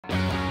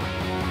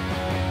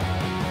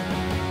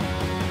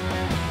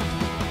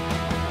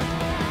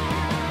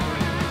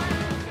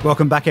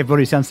Welcome back,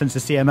 everybody, to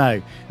Uncensored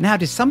CMO. Now,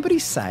 did somebody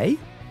say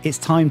it's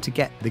time to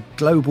get the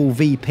global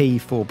VP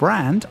for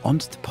brand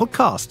onto the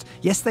podcast?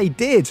 Yes, they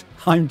did.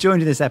 I'm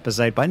joined in this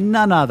episode by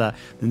none other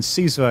than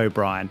Susan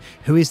O'Brien,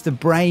 who is the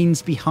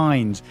brains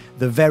behind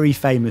the very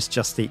famous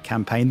Just Eat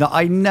campaign that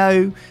I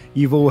know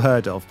you've all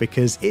heard of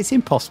because it's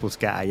impossible to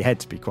get out of your head,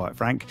 to be quite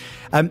frank.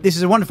 This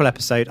is a wonderful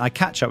episode. I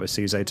catch up with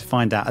Susan to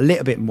find out a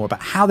little bit more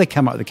about how they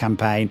come up with the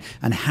campaign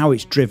and how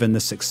it's driven the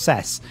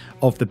success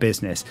of the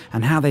business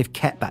and how they've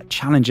kept that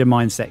challenger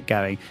mindset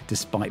going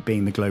despite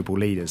being the global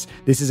leaders.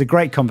 This is a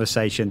great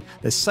conversation.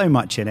 There's so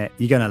much in it.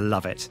 You're going to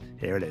love it.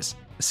 Here it is.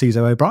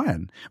 Susan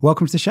O'Brien,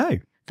 welcome to the show.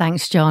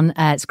 Thanks, John.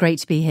 It's great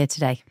to be here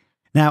today.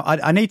 Now,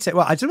 I need to,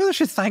 I don't know if I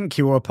should thank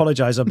you or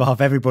apologise on behalf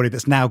of everybody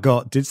that's now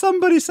got, did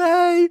somebody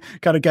say,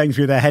 kind of going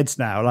through their heads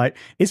now. Like,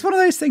 it's one of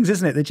those things,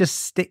 isn't it, that just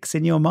sticks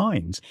in your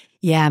mind.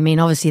 Yeah, I mean,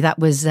 obviously that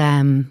was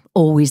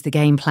always the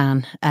game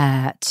plan,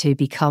 to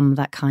become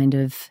that kind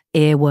of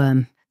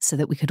earworm so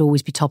that we could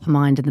always be top of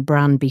mind and the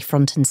brand be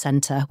front and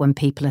centre when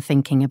people are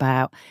thinking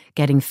about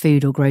getting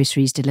food or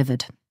groceries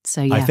delivered.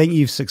 So, yeah. I think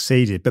you've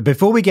succeeded. But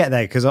before we get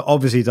there, because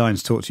obviously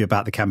Diane's talked to you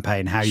about the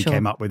campaign, how you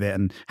came up with it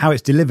and how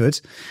it's delivered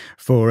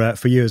for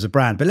you as a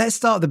brand. But let's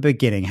start at the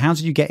beginning. How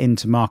did you get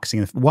into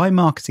marketing? Why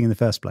marketing in the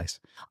first place?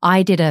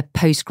 I did a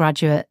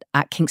postgraduate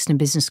at Kingston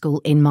Business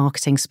School in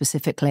marketing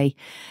specifically,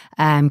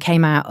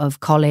 came out of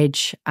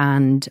college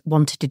and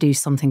wanted to do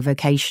something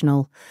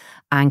vocational.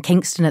 And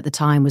Kingston at the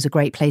time was a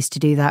great place to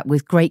do that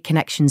with great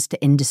connections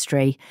to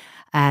industry.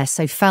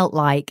 So felt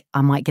like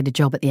I might get a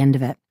job at the end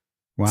of it.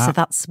 Wow. So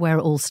that's where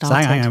it all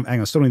started. So hang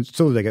on. Still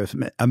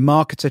a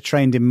marketer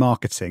trained in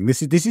marketing.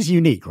 This is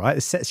unique, right?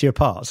 It sets you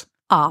apart.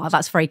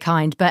 That's very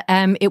kind. But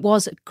it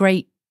was a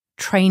great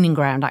training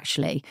ground,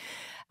 actually.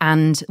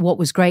 And what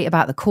was great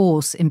about the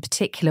course in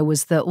particular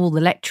was that all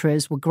the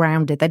lecturers were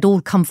grounded. They'd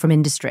all come from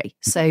industry.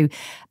 So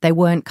they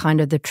weren't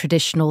kind of the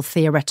traditional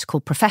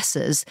theoretical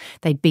professors.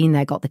 They'd been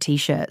there, got the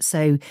T-shirt.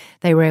 So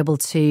they were able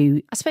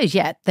to, I suppose,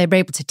 they were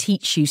able to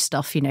teach you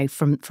stuff,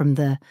 from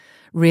the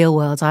real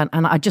world.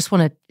 And I just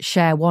want to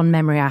share one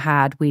memory I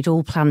had. We'd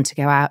all planned to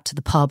go out to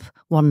the pub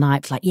one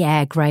night. Like,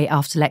 yeah, great.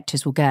 After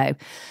lectures, we'll go.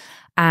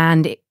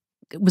 And it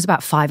was about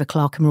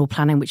 5:00 and we were all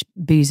planning which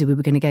boozer we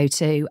were going to go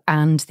to.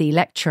 And the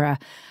lecturer,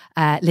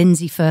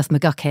 Lindsay Firth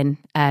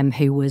McGuckin,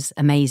 who was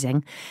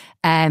amazing,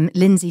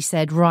 Lindsay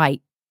said,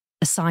 right,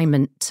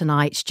 assignment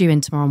tonight, it's due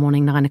in tomorrow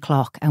morning,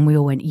 9:00. And we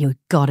all went, you've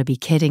got to be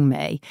kidding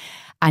me.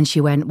 And she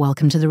went,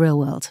 welcome to the real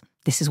world.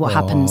 This is what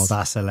happens. Oh,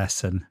 that's a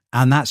lesson.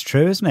 And that's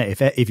true, isn't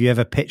it? If you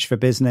ever pitch for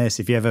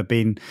business, if you ever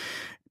been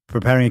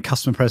preparing a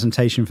customer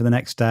presentation for the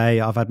next day,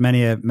 I've had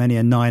many a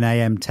 9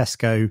 a.m.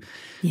 Tesco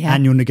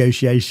annual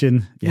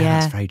negotiation. Yeah,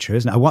 that's very true,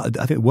 isn't it?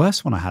 I think the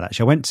worst one I had,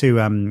 actually, I went to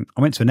a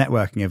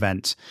networking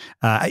event.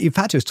 In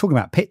fact, I was talking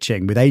about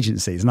pitching with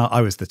agencies, and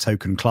I was the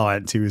token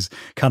client who was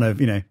kind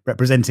of,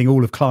 representing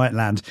all of client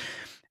land.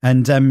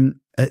 And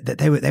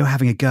they were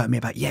having a go at me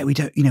about, we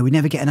don't, we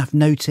never get enough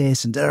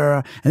notice, and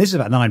this is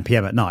about 9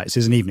 p.m. at night, so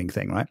it's an evening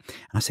thing, right?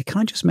 And I said, can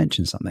I just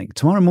mention something?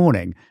 Tomorrow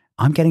morning,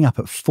 I'm getting up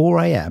at 4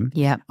 a.m.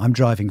 Yeah. I'm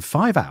driving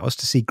 5 hours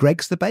to see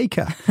Greg's the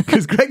Baker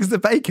because Greg's the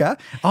Baker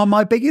are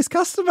my biggest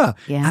customer.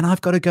 Yeah. And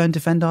I've got to go and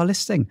defend our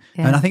listing.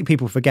 Yeah. And I think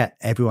people forget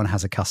everyone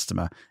has a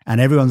customer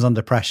and everyone's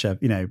under pressure,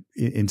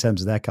 in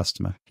terms of their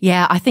customer.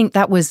 Yeah, I think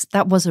that was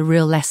a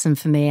real lesson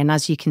for me. And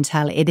as you can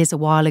tell, it is a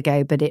while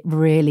ago, but it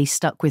really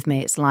stuck with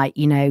me. It's like,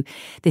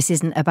 this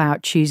isn't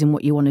about choosing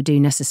what you want to do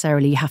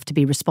necessarily. You have to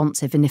be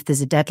responsive. And if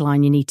there's a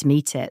deadline, you need to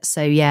meet it.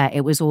 So yeah,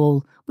 we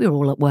were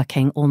all at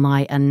working all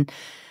night, and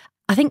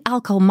I think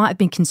alcohol might have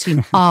been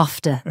consumed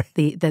after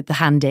the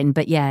hand in,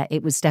 but yeah,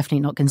 it was definitely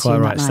not consumed.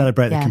 Quite right.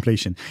 Celebrate the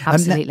completion.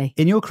 Absolutely.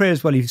 In your career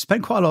as well, you've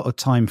spent quite a lot of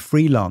time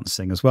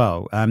freelancing as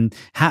well.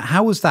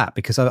 How was that?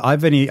 Because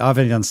I've only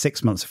done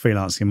 6 months of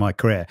freelancing in my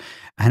career,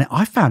 and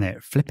I found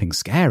it flipping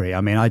scary.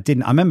 I mean, I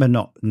remember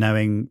not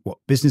knowing what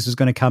business was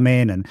going to come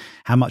in and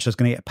how much I was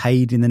going to get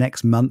paid in the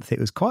next month. It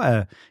was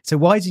so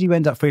why did you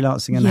end up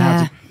freelancing, and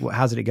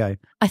how did it go?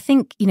 I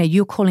think,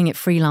 you're calling it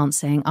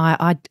freelancing.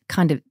 I'd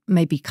kind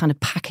of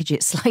package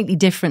it slightly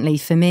differently.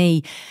 For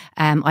me,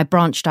 I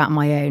branched out on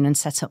my own and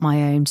set up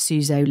my own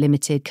Suzo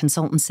Limited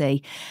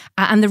consultancy.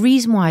 And the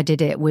reason why I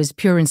did it was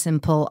pure and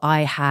simple.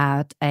 I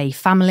had a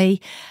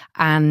family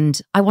and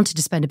I wanted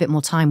to spend a bit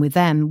more time with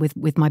them,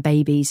 with my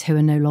babies who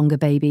are no longer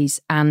babies.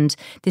 And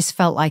this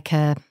felt like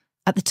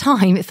at the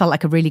time, it felt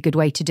like a really good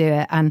way to do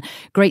it, and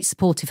great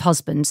supportive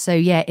husband. So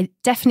yeah, it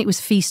definitely was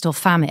feast or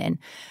famine.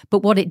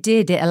 But what it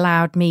did, it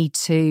allowed me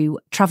to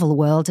travel the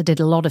world. I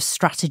did a lot of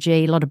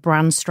strategy, a lot of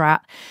brand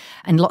strat,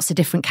 and lots of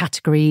different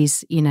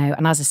categories,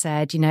 And as I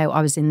said,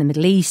 I was in the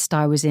Middle East,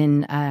 I was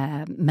in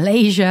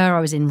Malaysia, I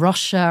was in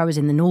Russia, I was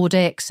in the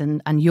Nordics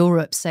and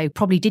Europe. So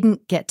probably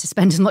didn't get to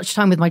spend as much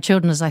time with my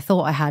children as I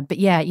thought I had. But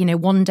yeah,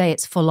 one day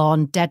it's full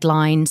on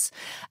deadlines,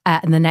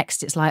 and the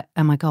next it's like,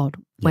 oh my God,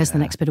 where's the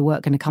next bit of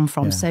work going to come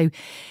from? Yeah. So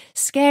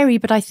scary,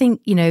 but I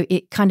think,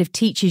 it kind of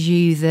teaches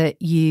you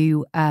that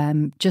you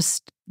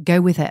just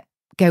go with it.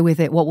 go with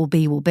it, what will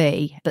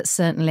be, but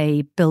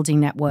certainly building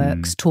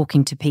networks,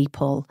 talking to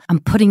people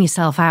and putting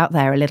yourself out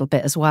there a little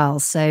bit as well.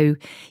 So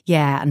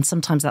yeah, and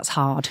sometimes that's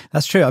hard.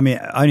 That's true. I mean,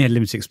 I only had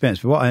limited experience,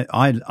 but what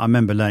I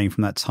remember learning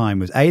from that time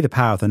was the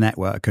power of the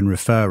network and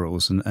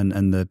referrals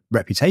and the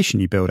reputation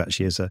you build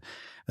actually as a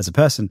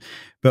person.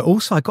 But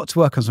also I got to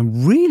work on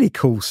some really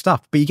cool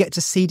stuff, but you get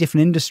to see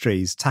different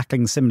industries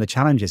tackling similar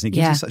challenges, and it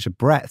gives you such a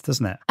breadth,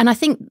 doesn't it? And I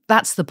think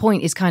that's the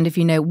point, is kind of,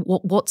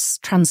 what's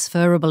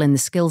transferable in the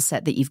skill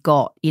set that you've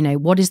got,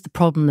 what is the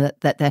problem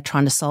that they're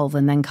trying to solve,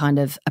 and then kind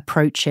of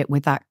approach it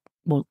with that.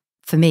 Well,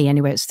 for me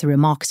anyway, it's through a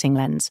marketing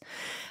lens.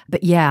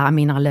 But yeah, I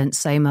mean, I learned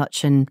so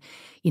much. And,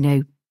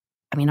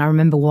 I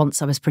remember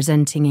once I was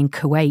presenting in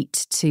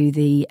Kuwait to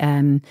the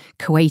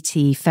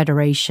Kuwaiti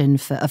Federation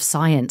of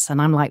Science,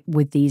 and I'm like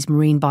with these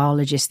marine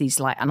biologists,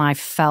 and I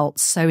felt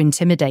so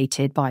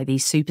intimidated by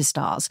these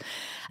superstars.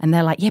 And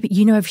they're like, yeah, but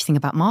you know everything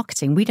about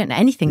marketing. We don't know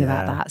anything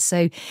about that.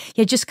 So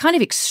yeah, just kind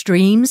of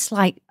extremes,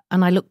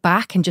 and I look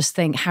back and just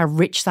think how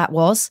rich that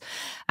was.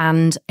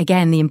 And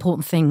again, the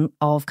important thing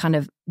of kind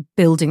of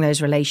building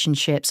those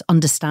relationships,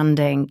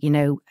 understanding,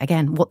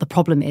 again, what the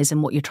problem is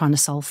and what you're trying to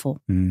solve for.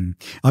 I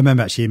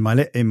remember actually in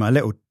my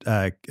little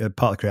part of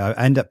the career,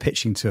 I ended up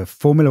pitching to a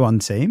Formula One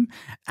team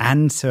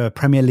and to a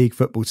Premier League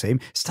football team,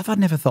 stuff I'd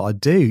never thought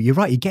I'd do. You're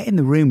right. You get in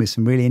the room with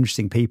some really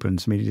interesting people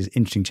and some really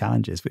interesting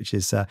challenges, which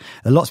is a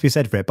lot to be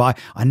said for it. But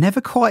I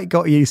never quite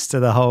got used to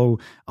the whole,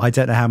 I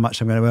don't know how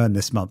much I'm going to earn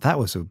this month. That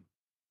was a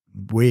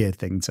weird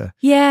thing to.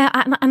 Yeah.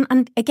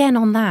 And again,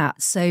 on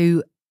that.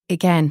 So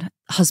again,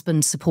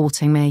 husband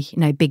supporting me,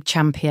 big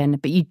champion.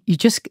 But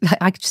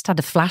I just had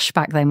a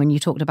flashback then when you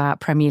talked about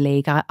Premier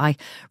League. I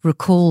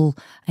recall,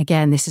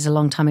 again, this is a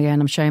long time ago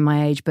and I'm showing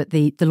my age, but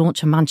the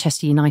launch of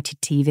Manchester United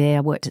TV.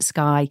 I worked at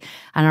Sky,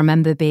 and I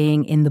remember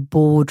being in the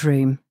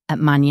boardroom at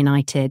Man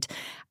United,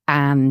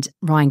 and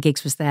Ryan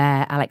Giggs was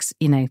there, Alex,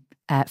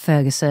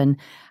 Ferguson.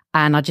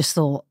 And I just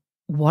thought,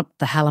 what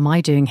the hell am I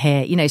doing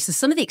here? So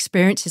some of the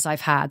experiences I've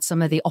had,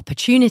 some of the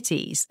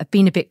opportunities have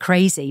been a bit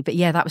crazy. But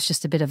yeah, that was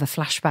just a bit of a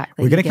flashback.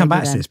 We're going to come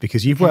back to this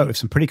because you've worked with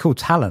some pretty cool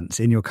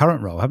talents in your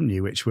current role, haven't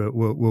you? Which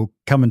we'll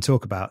come and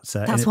talk about.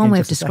 That's one way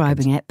of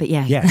describing it, but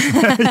yeah. Yeah,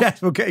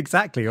 yes,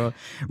 exactly.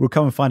 We'll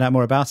come and find out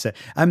more about it.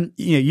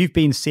 You've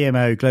been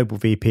CMO, Global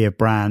VP of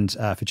Brand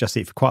for Just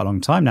Eat for quite a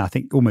long time now. I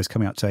think almost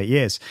coming up to 8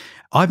 years.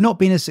 I've not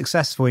been as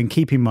successful in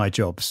keeping my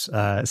jobs.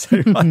 I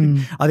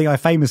think I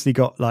famously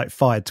got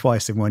fired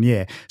twice in 1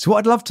 year. So what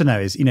I'd love to know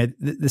is,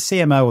 the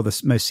CMO or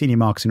the most senior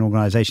marketing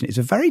organization is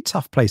a very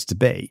tough place to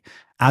be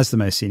as the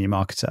most senior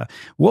marketer.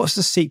 What's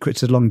the secret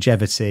to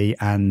longevity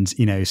and,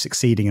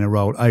 succeeding in a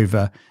role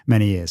over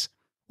many years?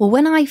 Well,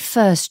 when I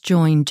first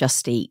joined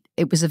Just Eat,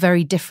 it was a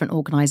very different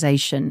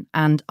organisation,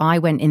 and I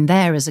went in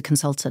there as a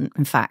consultant.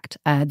 In fact,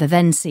 the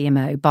then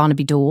CMO,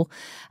 Barnaby Dorr,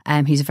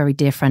 who's a very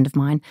dear friend of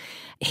mine,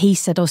 he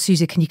said, "Oh,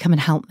 Susie, can you come and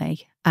help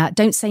me?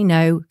 Don't say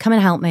no, come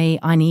and help me.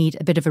 I need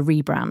a bit of a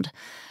rebrand."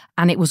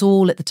 And it was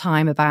all at the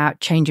time about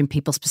changing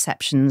people's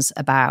perceptions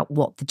about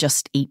what the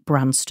Just Eat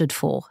brand stood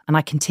for. And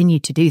I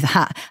continued to do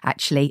that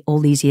actually all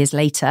these years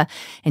later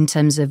in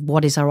terms of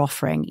what is our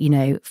offering,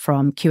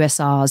 from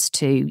QSRs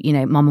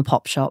to, mom and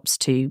pop shops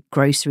to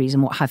groceries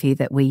and what have you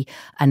that we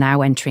are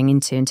now entering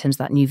into in terms of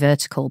that new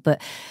vertical.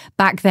 But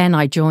back then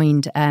I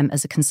joined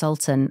as a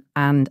consultant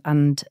and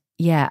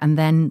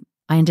then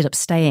I ended up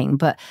staying.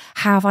 But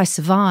how have I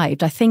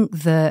survived? I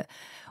think that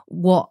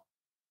what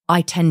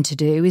I tend to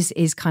do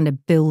is kind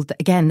of build,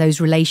 again, those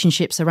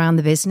relationships around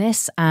the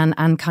business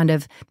and kind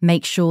of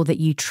make sure that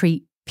you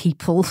treat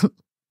people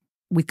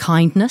with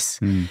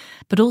kindness,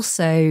 but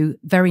also,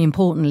 very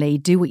importantly,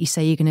 do what you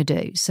say you're going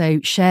to do.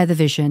 So share the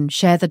vision,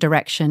 share the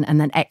direction,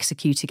 and then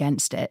execute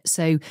against it.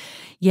 So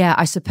yeah,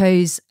 I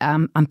suppose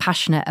I'm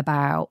passionate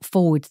about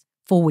forward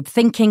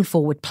thinking,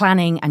 forward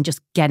planning, and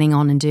just getting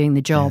on and doing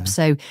the job. Yeah.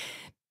 So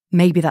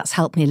maybe that's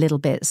helped me a little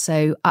bit.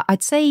 So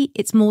I'd say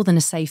it's more than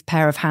a safe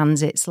pair of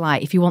hands. It's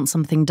like, if you want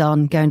something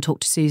done, go and talk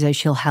to Suzo.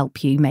 She'll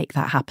help you make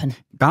that happen.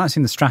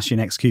 Balancing the strategy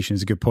and execution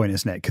is a good point,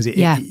 isn't it? Because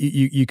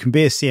you can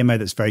be a CMO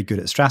that's very good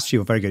at strategy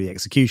or very good at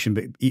execution,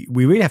 but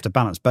we really have to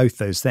balance both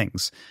those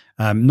things,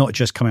 not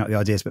just coming up with the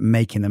ideas, but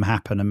making them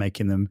happen and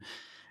making them,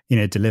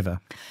 deliver.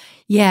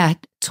 Yeah,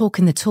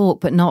 talking the talk,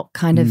 but not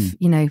kind of,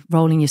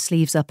 rolling your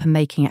sleeves up and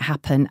making it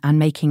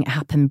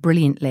happen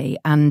brilliantly.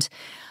 And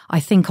I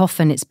think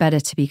often it's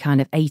better to be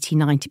kind of 80,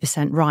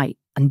 90% right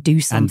and do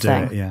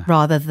something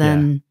rather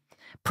than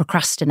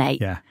procrastinate.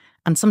 Yeah.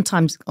 And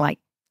sometimes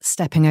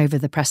stepping over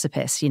the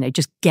precipice,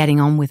 just getting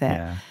on with it.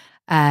 Yeah.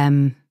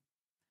 And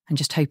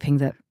just hoping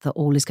that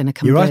all is going to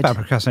come good. You're right about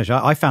procrastination.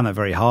 I found that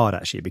very hard,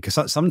 actually,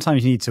 because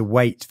sometimes you need to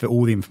wait for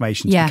all the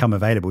information to become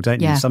available,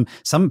 don't you? Yeah.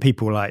 Some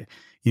people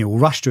will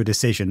rush to a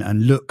decision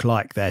and look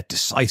like they're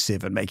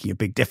decisive and making a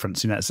big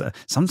difference. So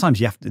sometimes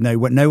you have to know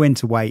when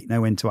to wait,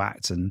 know when to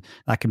act, and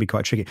that can be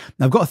quite tricky.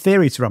 Now, I've got a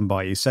theory to run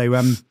by you. So,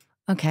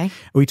 okay,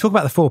 we talk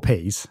about the 4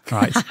 Ps,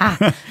 right?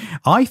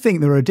 I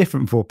think there are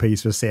different 4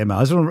 Ps for CMO.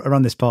 I just want to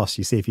run this past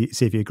you, see if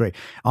you agree.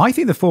 I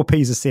think the 4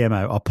 Ps of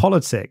CMO are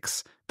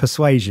politics,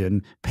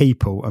 persuasion,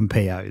 people, and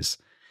POs.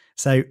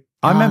 So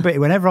I remember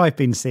whenever I've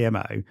been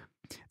CMO,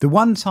 the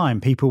one time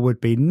people would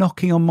be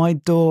knocking on my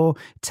door,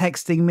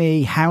 texting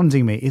me,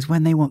 hounding me is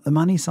when they want the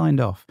money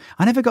signed off.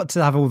 I never got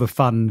to have all the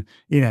fun,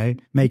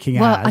 making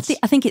ads.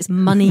 I think it's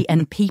money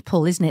and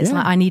people, isn't it? It's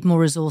like, I need more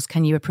resource.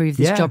 Can you approve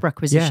this job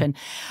requisition?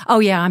 Yeah. Oh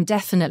yeah, I'm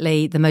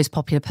definitely the most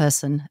popular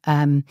person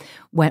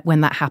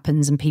when that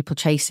happens and people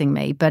chasing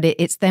me. But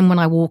it's then when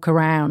I walk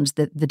around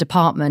the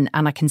department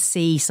and I can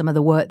see some of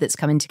the work that's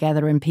coming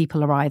together and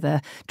people are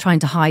either trying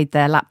to hide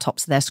their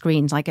laptops, their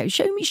screens. I go,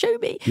 show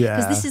me.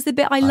 Because this is the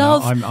bit I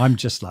love. I'm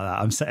just like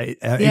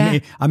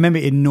that. I remember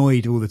it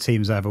annoyed all the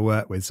teams I ever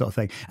worked with, sort of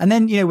thing. And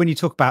then when you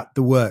talk about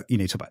the work, you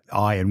talk about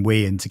I and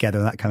we and together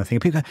and that kind of thing.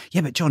 People go,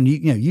 yeah, but John,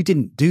 you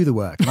didn't do the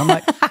work. And I'm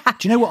like,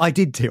 do you know what I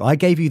did do? I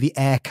gave you the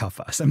air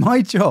cover. So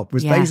my job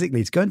was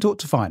basically to go and talk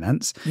to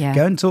finance,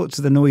 go and talk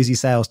to the noisy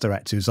sales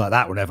director who's like,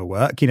 that will never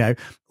work.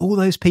 All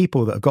those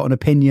people that have got an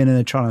opinion and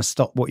are trying to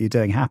stop what you're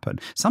doing happen.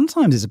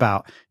 Sometimes it's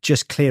about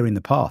just clearing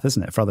the path,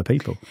 isn't it, for other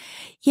people?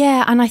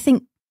 Yeah, and I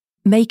think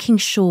making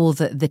sure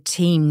that the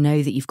team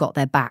know that you've got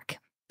their back.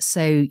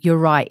 So you're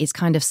right, it's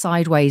kind of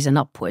sideways and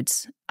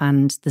upwards,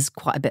 and there's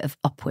quite a bit of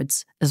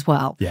upwards as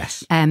well.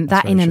 Yes.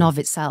 That in and of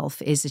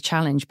itself is a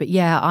challenge. But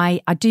yeah,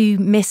 I do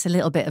miss a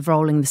little bit of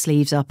rolling the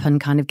sleeves up and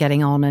kind of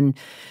getting on and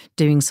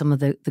doing some of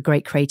the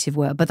great creative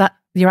work. But that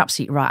you're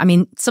absolutely right. I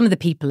mean, some of the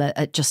people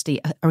at Just Eat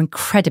are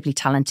incredibly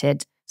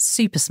talented,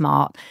 super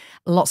smart,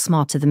 a lot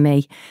smarter than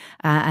me.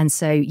 And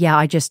so, yeah,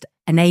 I just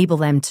enable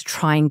them to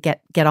try and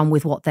get on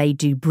with what they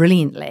do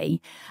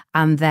brilliantly.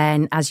 And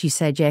then, as you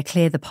said,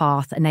 clear the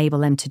path, enable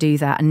them to do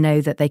that and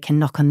know that they can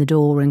knock on the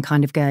door and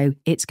kind of go,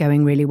 it's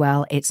going really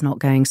well, it's not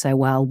going so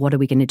well, what are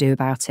we going to do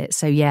about it?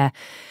 So,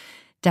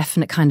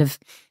 definite kind of,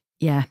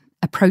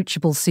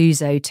 approachable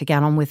Suzo to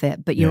get on with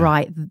it. But you're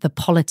right, the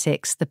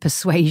politics, the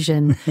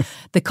persuasion,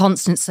 the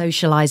constant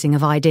socializing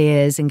of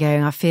ideas and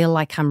going, I feel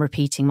like I'm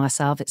repeating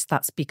myself.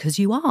 That's because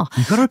you are.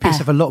 You've got to repeat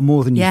yourself a lot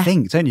more than you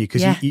think, don't you?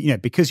 Because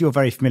because you're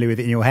very familiar with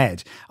it in your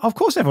head. Of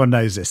course, everyone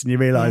knows this, and you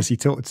realise you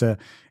talk to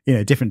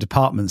different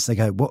departments. They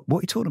go, what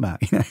are you talking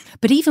about?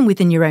 But even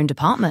within your own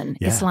department,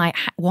 it's like,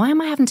 why am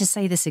I having to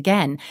say this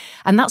again?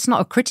 And that's not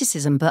a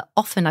criticism, but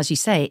often, as you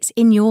say, it's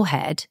in your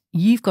head.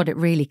 You've got it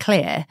really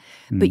clear,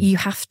 but you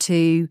have to,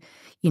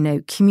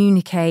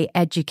 communicate,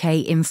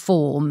 educate,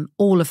 inform,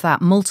 all of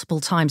that multiple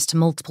times to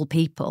multiple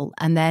people,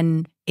 and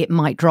then it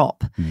might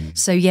drop.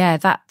 So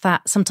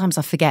that sometimes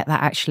I forget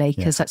that actually,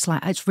 because that's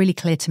like, it's really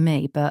clear to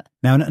me. But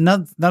now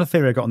another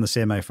theory I got on the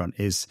CMO front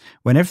is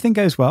when everything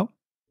goes well,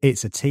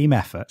 it's a team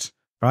effort,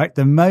 right?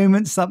 The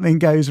moment something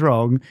goes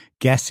wrong,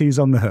 guess who's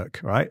on the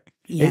hook, right?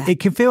 Yeah. It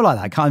can feel like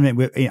that. I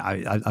mean,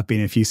 I've been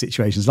in a few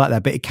situations like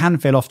that, but it can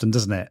feel often,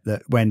 doesn't it,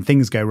 that when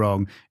things go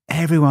wrong,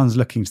 everyone's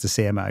looking to the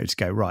CMO to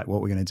go, right, what are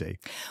we going to do?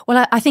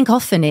 Well, I think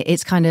often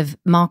it's kind of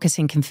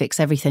marketing can fix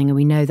everything, and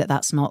we know that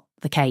that's not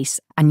the case.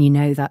 And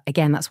that,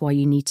 again, that's why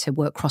you need to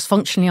work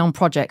cross-functionally on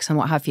projects and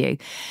what have you.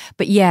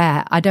 But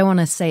I don't want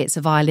to say it's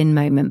a violin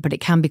moment, but it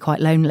can be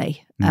quite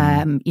lonely,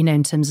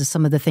 in terms of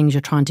some of the things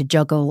you're trying to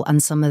juggle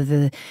and some of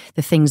the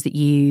things that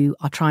you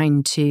are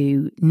trying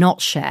to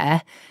not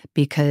share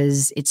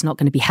because it's not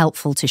going to be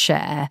helpful to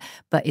share,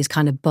 but is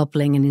kind of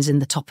bubbling and is in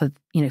the top of,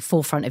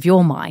 forefront of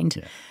your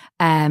mind.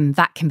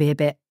 That can be a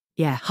bit,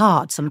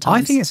 hard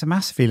sometimes. I think it's a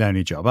massively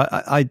lonely job.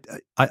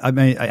 I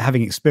mean,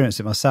 having experienced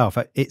it myself,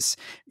 it's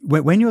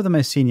when you're the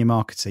most senior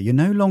marketer, you're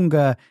no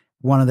longer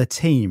one of the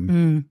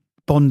team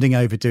bonding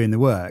over doing the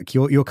work.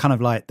 You're kind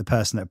of like the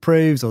person that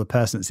approves or the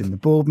person that's in the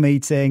board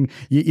meeting.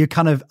 You're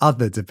kind of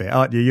othered a bit,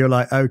 aren't you? You're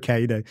like,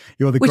 okay,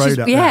 you're the grown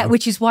up now.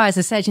 Which is why, as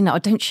I said,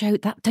 don't show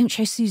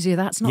Suzu.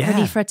 That's not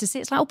ready for her to see.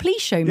 It's like,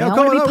 please show me. I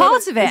want to be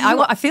part of it.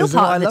 I feel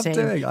part of the team.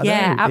 Doing.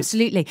 Yeah,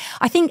 absolutely.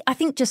 I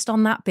think just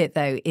on that bit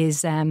though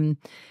is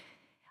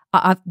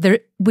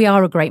we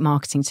are a great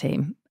marketing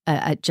team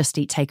at Just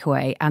Eat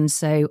Takeaway, and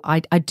so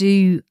I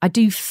do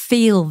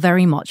feel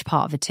very much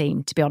part of a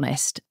team, to be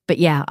honest. But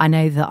I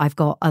know that I've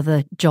got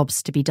other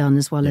jobs to be done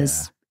as well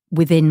as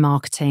within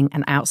marketing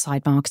and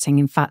outside marketing.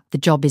 In fact, the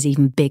job is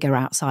even bigger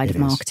outside of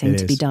marketing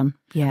to be done.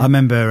 I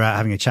remember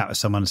having a chat with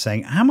someone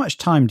saying, how much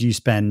time do you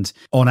spend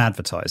on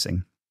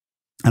advertising?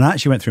 And I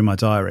actually went through my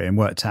diary and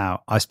worked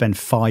out I spend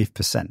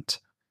 5%.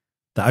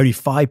 That only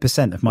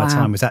 5% of my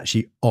time was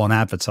actually on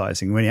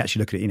advertising. When you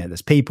actually look at it,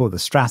 there's people,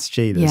 there's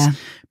strategy, there's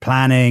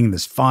planning,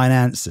 there's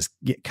finance, there's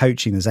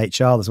coaching, there's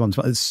HR,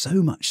 there's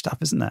so much stuff,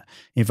 isn't there,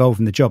 involved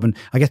in the job? And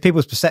I guess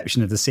people's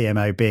perception of the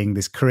CMO being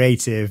this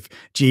creative,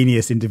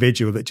 genius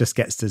individual that just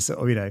gets to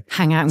sort of,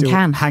 hang out in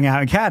Cannes. Hang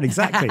out in Cannes,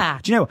 exactly.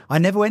 Do you know, I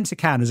never went to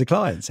Cannes as a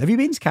client. Have you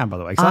been to Cannes, by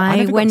the way?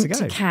 I went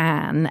to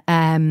Cannes.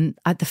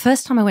 The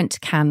first time I went to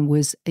Cannes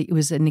was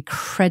an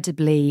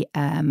incredibly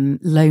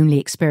lonely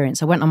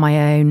experience. I went on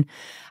my own.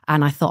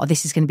 And I thought,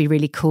 this is going to be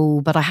really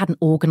cool, but I hadn't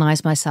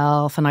organised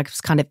myself and I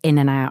was kind of in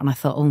and out. And I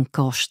thought, oh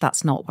gosh,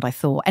 that's not what I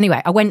thought. Anyway,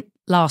 I went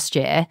last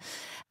year.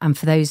 And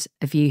for those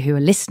of you who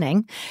are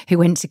listening, who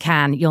went to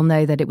Cannes, you'll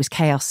know that it was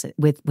chaos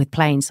with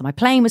planes. So my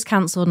plane was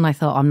cancelled and I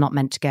thought I'm not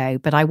meant to go.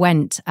 But I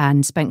went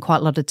and spent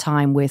quite a lot of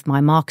time with my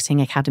Marketing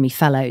Academy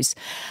fellows.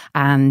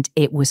 And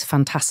it was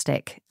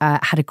fantastic.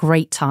 Had a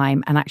great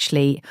time and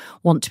actually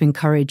want to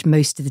encourage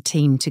most of the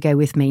team to go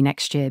with me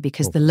next year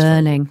because the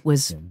learning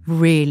was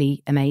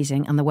really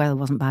amazing and the weather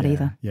wasn't bad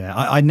either. Yeah,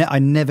 I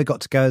never got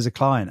to go as a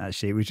client,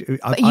 actually.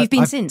 But you've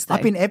been since, though?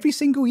 I've been every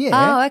single year.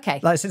 Oh, okay.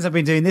 Like since I've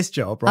been doing this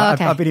job, right? Oh,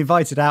 okay. I've been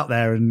invited out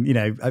there and,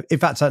 in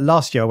fact,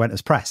 last year I went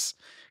as press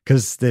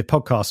because the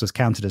podcast was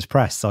counted as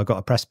press. So I got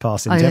a press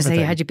pass into everything.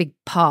 So you had your big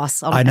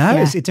pass on I know.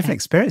 Yeah. It's a different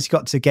experience. You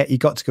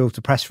got to go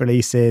to press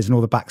releases and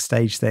all the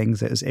backstage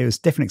things. It was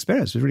a different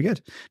experience. It was really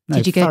good. No,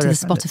 did you go to the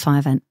Spotify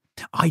event?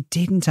 I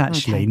didn't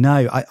actually. Okay.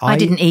 No, I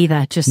didn't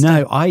either.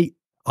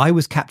 I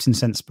was Captain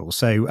Sensible.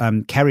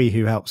 So Kerry,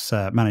 who helps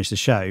manage the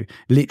show,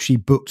 literally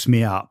booked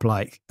me up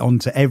like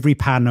onto every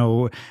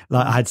panel.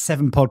 Like I had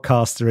 7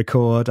 podcasts to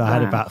record. I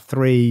had about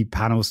 3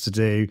 panels to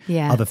do,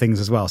 other things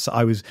as well. So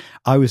I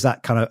was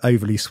that kind of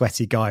overly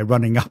sweaty guy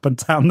running up and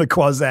down the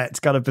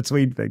Croisette kind of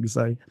between things.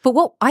 So, but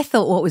what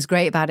was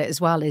great about it as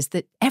well is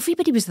that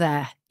everybody was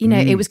there.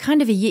 It was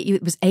kind of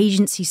it was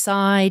agency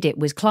side, it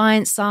was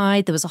client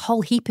side. There was a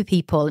whole heap of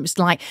people. It was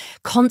like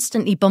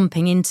constantly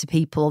bumping into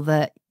people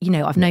that,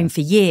 I've known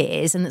for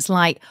years. And it's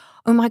like,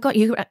 oh my God,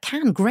 you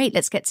can, great,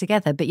 let's get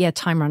together. But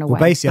time ran away. Well,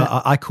 basically,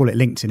 I call it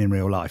LinkedIn in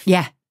real life.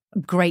 Yeah,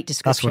 great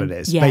description. That's what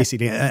it is,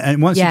 basically.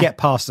 And once you get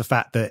past the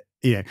fact that,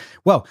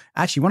 well,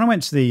 actually, when I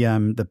went to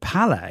the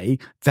Palais,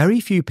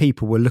 very few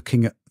people were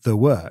looking at the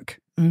work.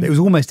 It was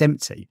almost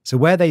empty. So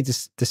where they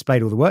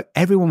displayed all the work,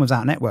 everyone was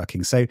out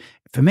networking. So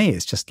for me,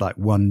 it's just like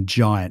one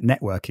giant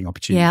networking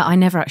opportunity. Yeah, I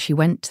never actually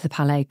went to the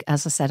Palais.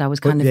 As I said, I was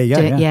kind of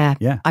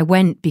I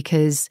went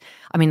because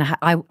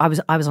I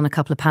was on a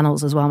couple of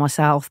panels as well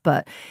myself.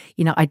 But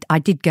I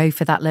did go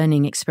for that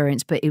learning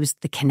experience. But it was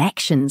the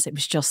connections. It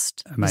was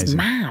just amazing. It was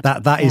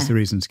mad. That is the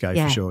reason to go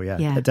for sure.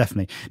 Yeah,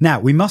 definitely. Now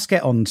we must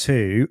get on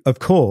to, of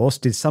course,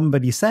 did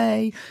somebody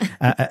say?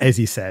 As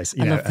he says,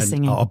 I love the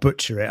singing. I'll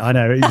butcher it. I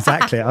know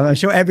exactly. I'm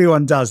sure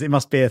everyone does. It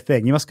must be a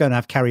thing. You must go and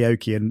have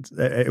karaoke, and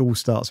it all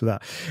starts with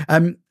that.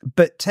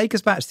 But take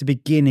us back to the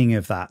beginning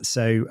of that.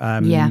 So,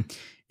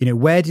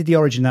 where did the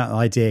origin of that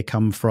idea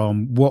come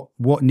from?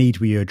 What need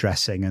were you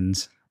addressing?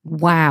 And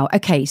wow.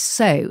 Okay.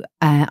 So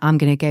I'm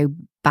going to go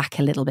back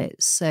a little bit.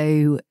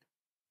 So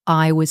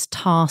I was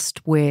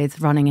tasked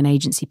with running an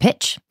agency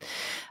pitch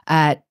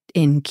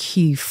in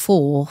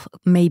Q4,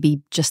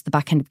 maybe just the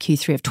back end of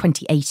Q3 of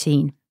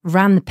 2018.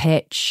 Ran the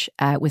pitch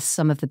with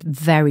some of the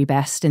very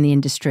best in the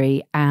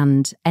industry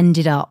and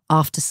ended up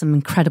after some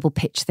incredible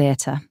pitch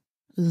theatre,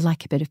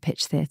 like a bit of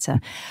pitch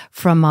theatre,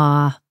 from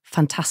our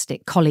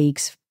fantastic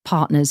colleagues,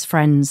 partners,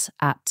 friends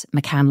at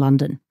McCann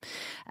London.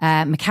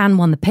 McCann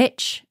won the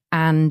pitch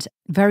and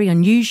very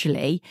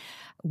unusually,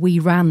 we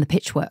ran the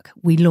pitch work.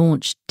 We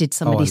launched Did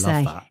Somebody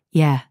Say? That.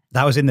 Yeah.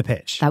 That was in the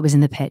pitch? That was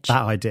in the pitch.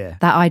 That idea?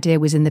 That idea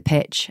was in the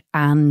pitch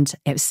and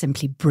it was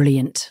simply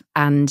brilliant.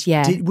 And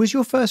was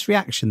your first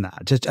reaction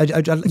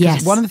that?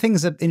 Yes. One of the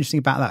things that's interesting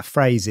about that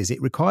phrase is it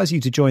requires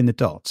you to join the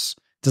dots,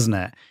 doesn't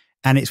it?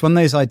 And it's one of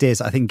those ideas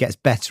that I think gets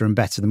better and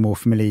better the more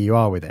familiar you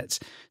are with it.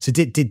 So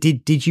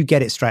did you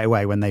get it straight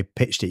away when they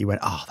pitched it? You went,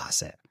 oh,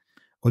 that's it.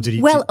 Or did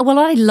you? Well, what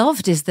I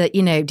loved is that,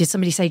 did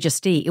somebody say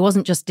just eat? It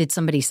wasn't just did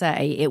somebody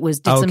say, it was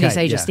did somebody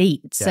say just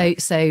eat?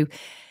 So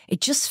it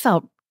just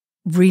felt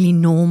really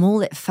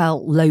normal. It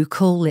felt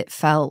local. It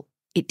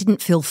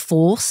didn't feel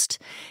forced.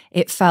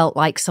 It felt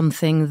like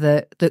something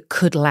that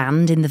could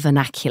land in the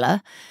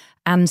vernacular.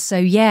 And so,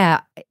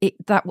 I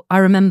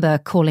remember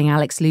calling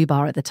Alex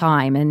Lubar at the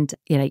time. And,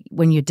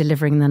 when you're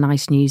delivering the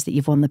nice news that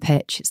you've won the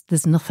pitch,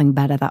 there's nothing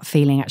better, that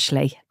feeling,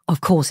 actually.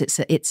 Of course, it's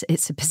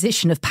a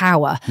position of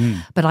power.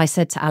 But I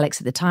said to Alex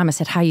at the time, I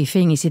said, how are you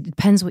feeling? He said, it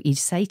depends what you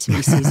say to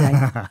me, Susan.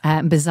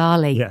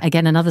 Bizarrely,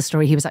 again, another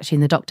story. He was actually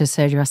in the doctor's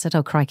surgery. I said,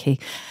 oh, crikey.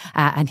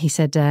 And he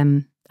said,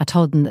 I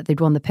told them that they'd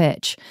won the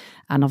pitch.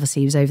 And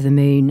obviously he was over the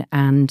moon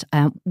and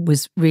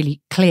was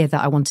really clear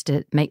that I wanted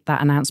to make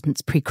that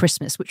announcement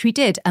pre-Christmas, which we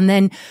did. And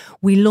then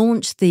we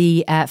launched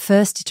the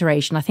first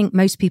iteration. I think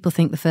most people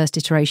think the first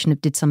iteration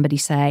of Did Somebody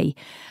Say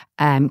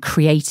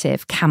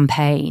creative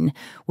campaign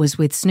was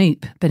with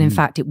Snoop, but in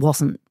fact it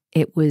wasn't.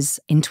 It was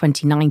in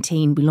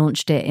 2019. We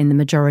launched it in the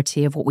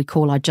majority of what we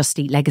call our Just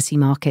Eat legacy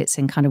markets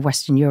in kind of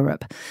Western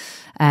Europe,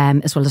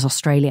 as well as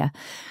Australia.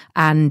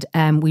 And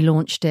we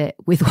launched it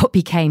with what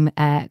became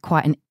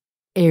quite an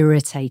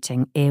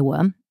irritating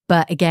earworm.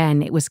 But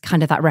again, it was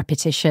kind of that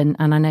repetition.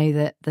 And I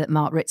know that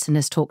Mark Ritson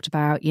has talked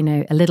about,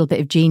 a little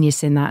bit of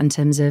genius in that in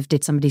terms of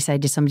did somebody say,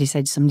 did somebody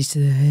say, did somebody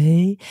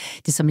say,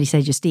 did somebody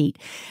say just eat?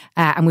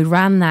 And we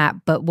ran that.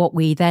 But what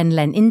we then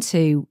lent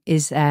into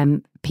is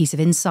piece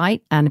of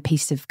insight and a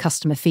piece of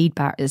customer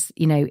feedback is,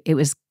 it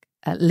was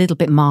a little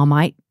bit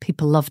Marmite.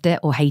 People loved it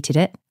or hated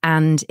it.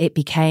 And it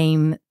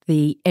became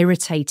the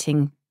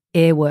irritating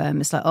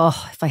earworm. It's like,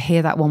 oh, if I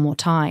hear that one more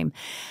time.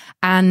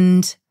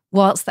 And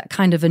whilst that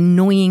kind of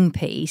annoying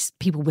piece,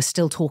 people were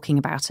still talking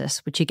about us,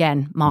 which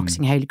again,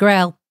 marketing holy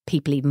grail,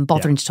 people even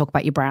bothering to talk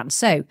about your brand.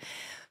 So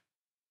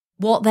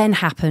what then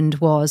happened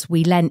was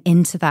we lent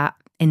into that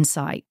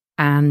insight,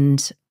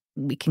 and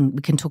we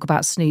can talk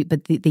about Snoop,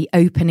 but the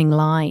opening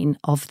line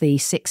of the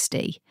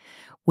 60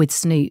 with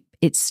Snoop,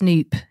 it's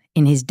Snoop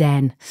in his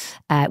den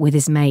with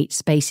his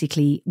mates,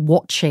 basically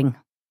watching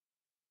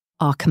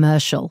our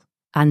commercial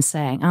and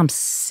saying, I'm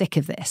sick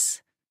of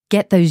this.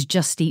 Get those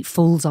Just Eat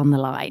fools on the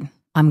line.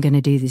 I'm going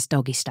to do this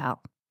doggy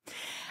style.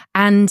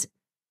 And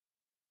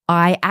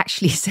I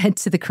actually said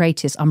to the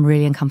creators, I'm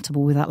really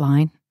uncomfortable with that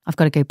line. I've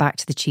got to go back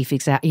to the chief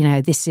exec.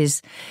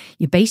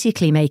 You're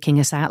basically making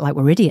us out like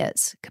we're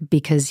idiots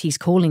because he's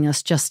calling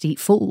us Just Eat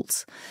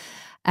fools.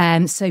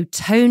 So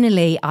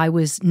tonally, I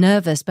was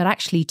nervous, but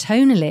actually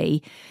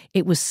tonally,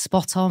 it was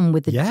spot on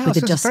with the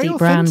Just Eat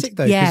brand.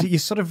 Though, yeah, you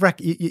sort of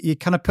you're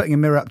kind of putting a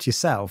mirror up to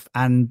yourself,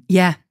 and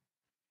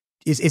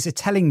it's a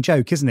telling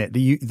joke, isn't it? That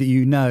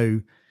you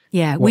know.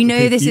 Yeah, we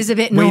know this is a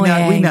bit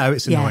annoying. We know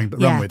it's annoying, but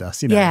run with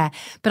us, Yeah,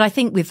 but I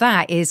think with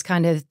that is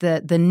kind of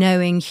the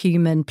knowing,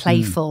 human,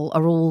 playful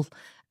are all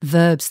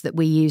verbs that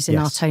we use in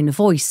our tone of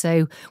voice.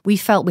 So we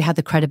felt we had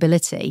the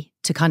credibility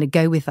to kind of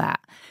go with that,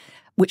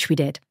 which we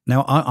did.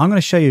 Now, I'm going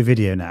to show you a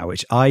video now,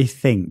 which I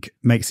think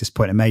makes this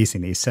point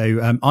amazingly. So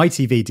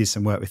ITV did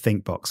some work with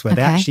ThinkBox where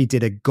they actually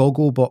did a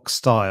Gogglebox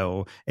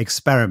style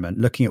experiment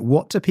looking at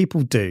what do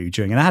people do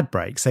during an ad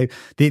break. So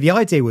the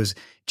idea was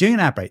during an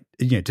ad break,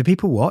 do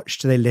people watch?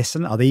 Do they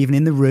listen? Are they even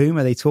in the room?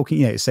 Are they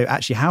talking? So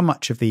actually how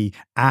much of the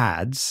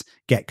ads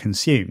get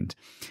consumed?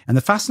 And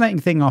the fascinating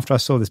thing after I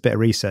saw this bit of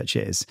research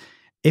is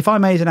if I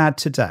made an ad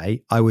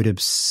today, I would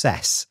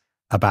obsess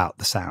about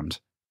the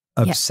sound.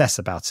 Obsess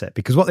about it,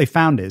 because what they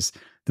found is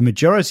the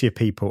majority of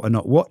people are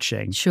not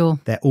watching. Sure.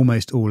 They're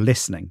almost all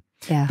listening.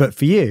 Yeah. But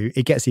for you,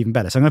 it gets even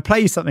better. So I'm going to play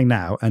you something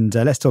now and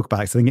let's talk about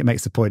it, because I think it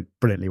makes the point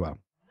brilliantly well.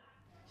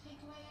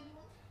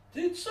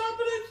 Did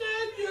somebody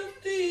say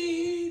just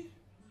eat?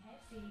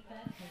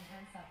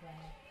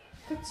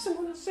 Did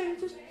someone say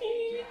just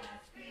eat?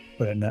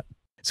 Brilliant.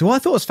 So what I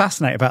thought was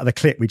fascinating about the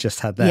clip we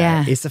just had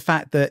there is the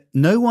fact that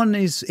no one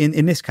is,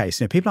 in this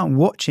case, people aren't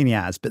watching the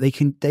ads, but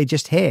they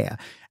just hear.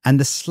 And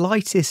the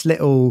slightest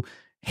little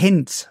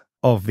hint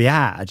of the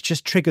ad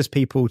just triggers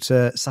people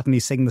to suddenly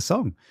sing the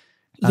song.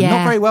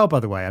 Not very well, by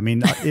the way. I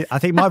mean, I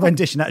think my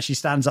rendition actually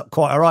stands up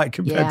quite all right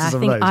compared to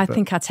some of those. I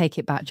think I take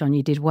it back, John.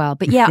 You did well.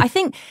 But yeah, I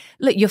think,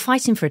 look, you're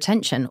fighting for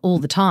attention all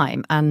the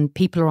time and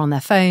people are on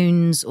their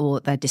phones or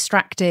they're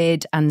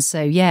distracted. And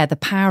so, the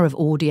power of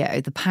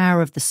audio, the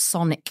power of the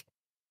sonic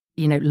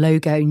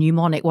logo,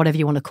 mnemonic, whatever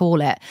you want to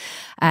call it,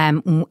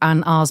 and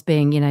ours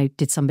being,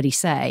 did somebody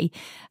say,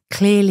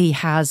 clearly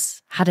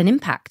has had an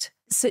impact.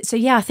 So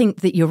I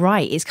think that you're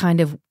right. It's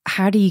kind of,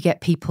 how do you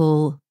get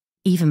people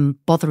even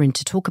bothering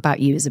to talk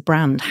about you as a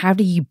brand? How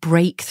do you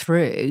break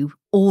through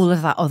all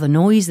of that other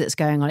noise that's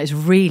going on? It's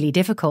really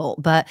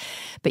difficult. But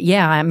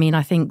yeah, I mean,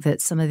 I think that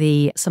some of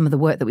the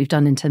work that we've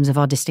done in terms of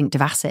our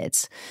distinctive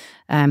assets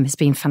has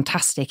been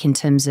fantastic in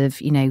terms of,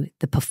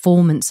 the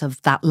performance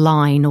of that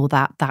line or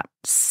that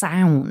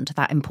sound,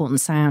 that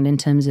important sound, in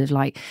terms of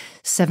like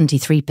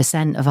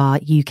 73% of our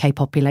UK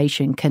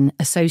population can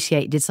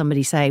associate, did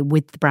somebody say,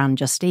 with the brand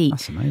Just Eat.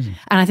 That's amazing.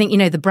 And I think,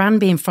 the brand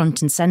being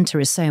front and center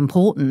is so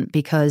important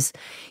because,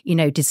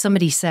 did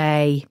somebody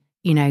say,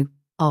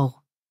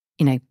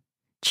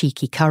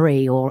 cheeky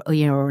curry or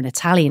an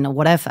Italian or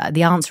whatever?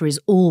 The answer is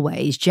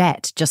always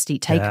Jet, Just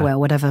Eat Takeaway or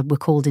whatever we're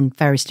called in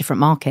various different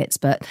markets.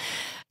 But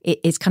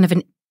it's kind of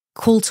an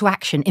call to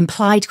action,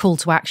 implied call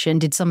to action,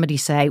 did somebody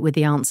say, with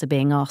the answer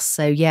being us.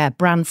 So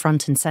brand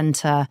front and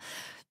center,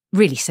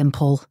 really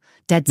simple,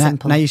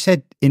 simple. Now you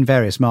said in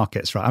various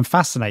markets, right? I'm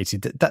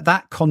fascinated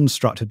that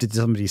construct of did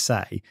somebody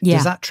say,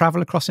 does that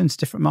travel across into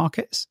different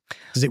markets?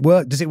 Does it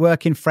work? Does it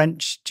work in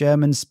French,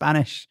 German,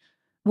 Spanish?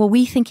 Well,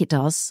 we think it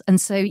does. And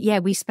so,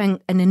 we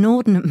spent an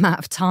inordinate amount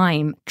of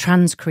time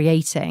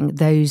transcreating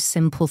those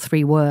simple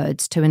 3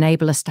 words to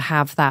enable us to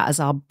have that as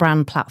our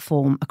brand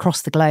platform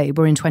across the globe.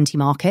 We're in 20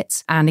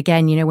 markets. And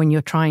again, when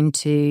you're trying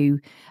to,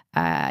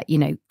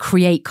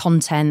 create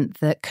content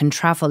that can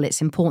travel,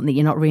 it's important that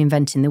you're not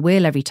reinventing the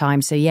wheel every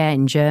time. So,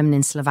 in German,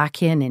 in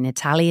Slovakian, in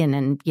Italian,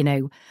 and,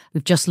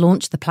 we've just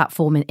launched the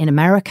platform in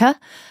America.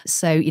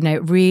 So,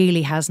 it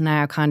really has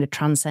now kind of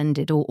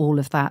transcended all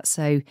of that.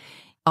 So,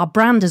 our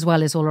brand as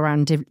well is all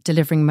around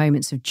delivering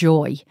moments of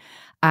joy.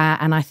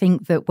 And I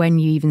think that when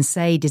you even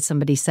say, did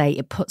somebody say,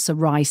 it puts a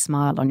wry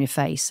smile on your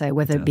face. So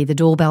whether it be the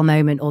doorbell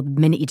moment or the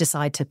minute you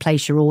decide to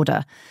place your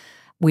order,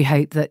 we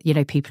hope that,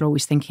 people are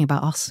always thinking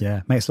about us.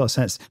 Yeah, makes a lot of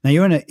sense. Now,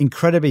 you're in an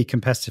incredibly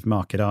competitive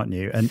market, aren't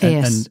you?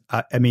 And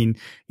I mean,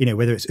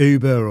 whether it's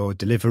Uber or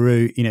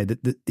Deliveroo,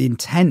 the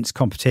intense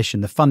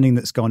competition, the funding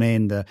that's gone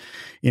in,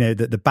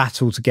 the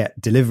battle to get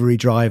delivery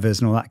drivers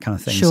and all that kind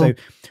of thing. Sure. So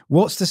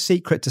what's the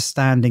secret to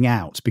standing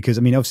out? Because,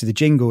 I mean, obviously the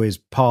jingle is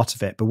part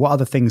of it, but what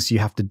other things do you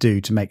have to do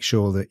to make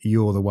sure that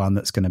you're the one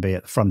that's going to be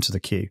at the front of the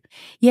queue?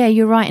 Yeah,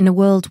 you're right. In a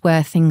world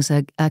where things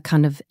are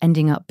kind of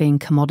ending up being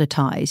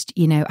commoditized,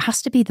 it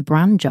has to be the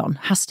brand brand, John.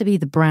 Has to be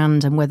the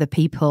brand, and whether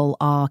people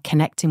are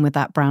connecting with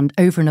that brand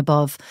over and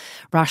above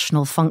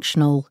rational,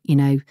 functional,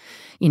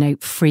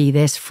 free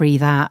this, free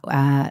that,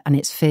 and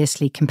it's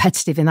fiercely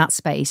competitive in that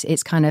space.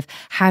 It's kind of,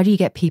 how do you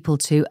get people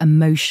to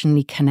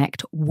emotionally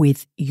connect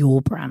with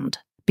your brand?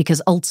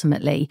 Because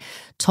ultimately,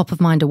 top of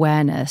mind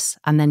awareness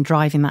and then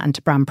driving that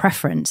into brand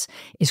preference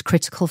is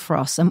critical for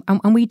us.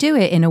 And we do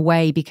it in a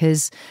way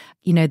because,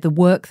 the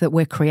work that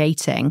we're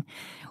creating,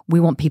 we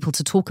want people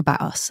to talk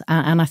about us.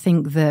 And I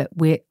think that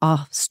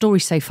our story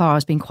so far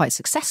has been quite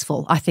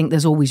successful. I think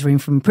there's always room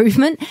for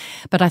improvement.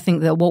 But I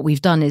think that what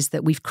we've done is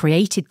that we've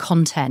created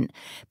content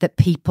that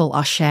people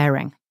are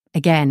sharing.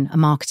 Again, a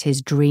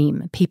marketer's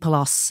dream. People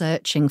are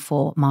searching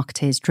for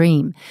marketer's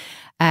dream.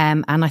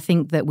 And I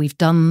think that we've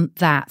done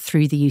that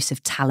through the use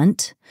of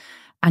talent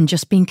and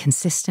just being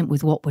consistent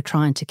with what we're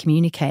trying to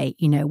communicate.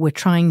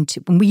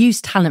 And we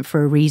use talent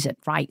for a reason,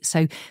 right?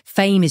 So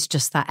fame is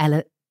just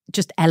that,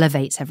 just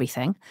elevates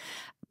everything.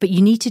 But you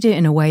need to do it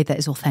in a way that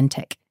is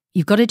authentic.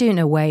 You've got to do it in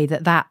a way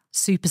that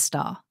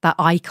superstar, that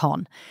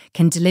icon,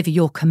 can deliver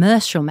your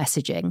commercial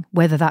messaging,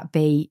 whether that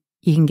be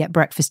you can get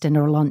breakfast,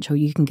 dinner, or lunch, or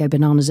you can go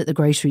bananas at the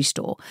grocery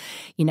store,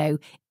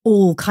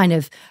 all kind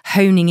of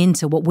honing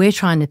into what we're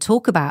trying to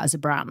talk about as a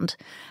brand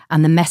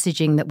and the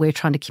messaging that we're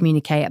trying to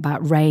communicate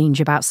about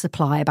range, about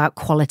supply, about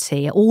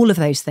quality, all of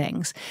those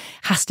things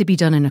has to be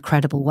done in a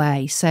credible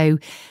way. So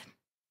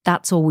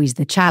that's always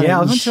the challenge. Yeah,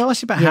 I want to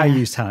ask you about how you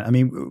use talent. I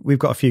mean, we've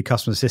got a few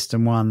customer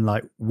system one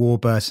like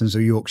Warburton's or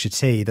Yorkshire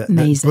Tea that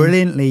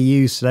brilliantly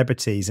use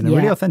celebrities in a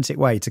really authentic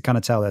way to kind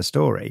of tell their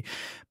story.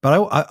 But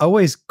I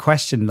always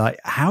question,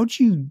 how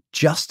do you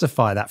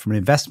justify that from an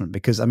investment?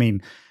 Because, I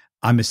mean,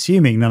 I'm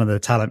assuming none of the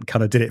talent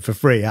kind of did it for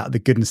free out of the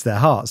goodness of their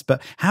hearts.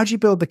 But how do you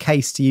build the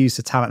case to use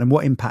the talent, and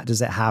what impact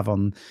does it have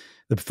on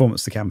the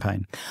performance of the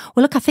campaign?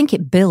 Well, look, I think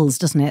it builds,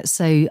 doesn't it?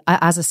 So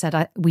as I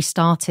said, we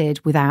started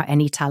without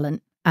any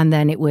talent. And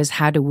then it was,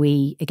 how do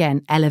we,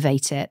 again,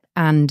 elevate it?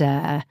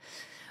 And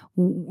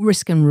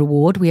risk and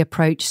reward, we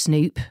approached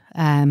Snoop.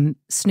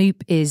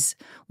 Snoop is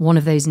one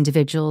of those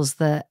individuals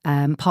that,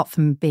 apart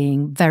from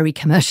being very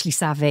commercially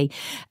savvy,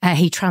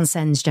 he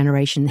transcends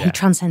generation. He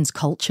transcends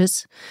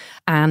cultures.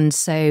 And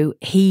so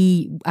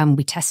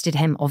we tested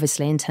him,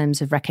 obviously, in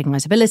terms of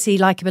recognizability,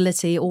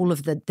 likability, all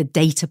of the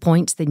data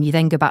points. Then you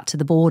then go back to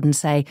the board and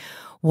say,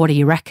 what do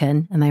you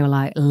reckon? And they were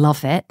like,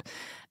 love it.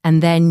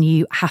 And then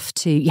you have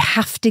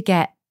to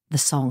get the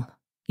song.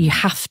 You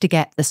have to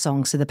get the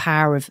song. So the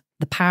power of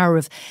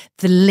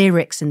the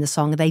lyrics in the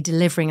song, are they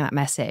delivering that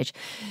message?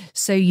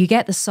 So you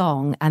get the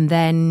song, and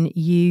then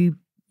you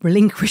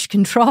relinquish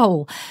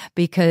control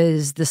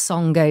because the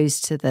song goes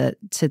to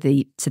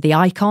the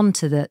icon,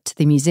 to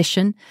the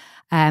musician,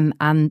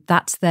 and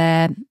that's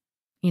their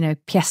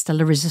pièce de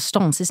la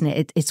résistance, isn't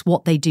it? It's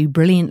what they do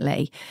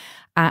brilliantly.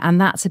 And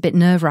that's a bit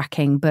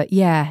nerve-wracking. But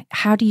yeah,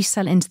 how do you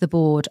sell it into the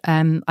board?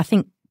 I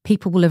think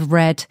people will have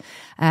read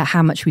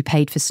how much we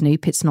paid for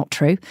Snoop. It's not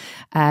true.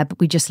 But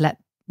we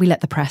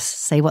let the press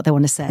say what they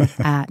want to say.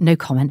 No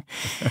comment.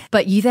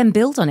 But you then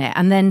build on it.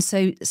 And then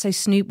so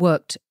Snoop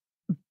worked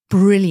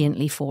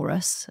brilliantly for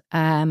us.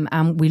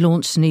 And we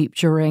launched Snoop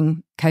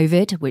during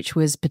COVID, which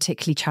was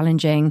particularly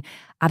challenging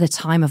at a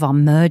time of our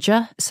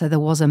merger. So there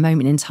was a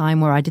moment in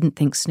time where I didn't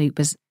think Snoop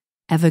was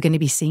ever going to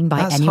be seen by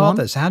anyone. That's hard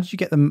though. So how do you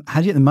get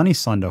the money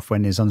signed off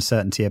when there's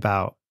uncertainty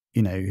about,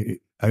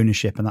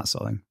 ownership and that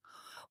sort of thing?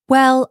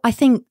 Well, I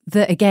think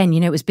that, again,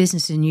 it was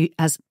business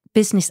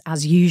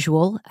as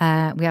usual.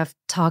 We have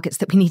targets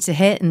that we need to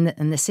hit,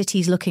 and the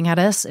city's looking at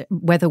us,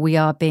 whether we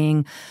are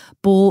being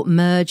bought,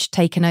 merged,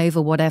 taken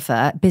over,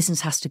 whatever.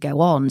 Business has to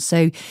go on.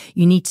 So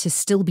you need to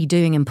still be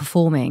doing and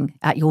performing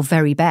at your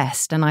very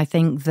best. And I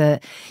think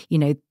that,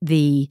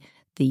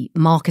 the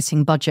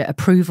marketing budget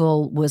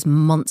approval was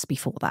months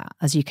before that,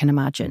 as you can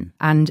imagine.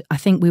 And I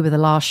think we were the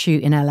last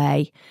shoot in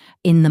LA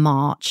in the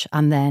March,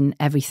 and then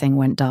everything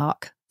went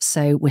dark.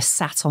 So we're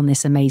sat on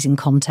this amazing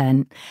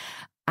content,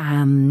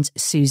 and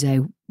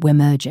Suzo, we're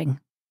merging.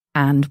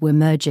 And we're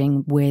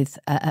merging with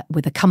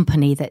a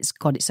company that's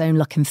got its own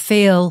look and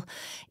feel.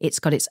 It's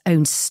got its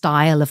own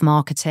style of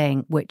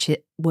marketing, which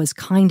it was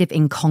kind of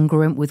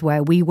incongruent with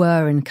where we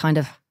were and kind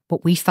of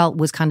what we felt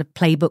was kind of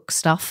playbook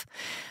stuff.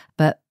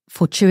 But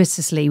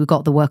fortuitously, we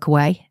got the work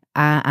away,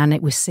 and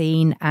it was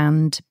seen,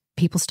 and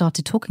people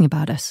started talking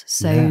about us.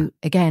 So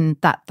again,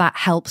 that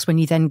helps when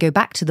you then go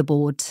back to the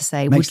board to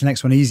say... Makes the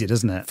next one easier,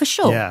 doesn't it? For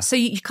sure. Yeah. So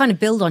you kind of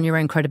build on your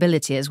own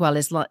credibility as well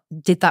as, like,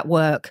 did that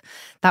work?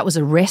 That was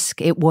a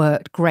risk. It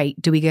worked. Great.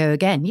 Do we go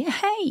again? Yeah,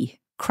 hey,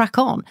 crack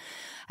on.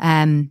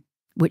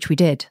 Which we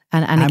did.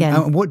 And again...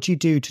 And what do you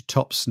do to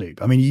top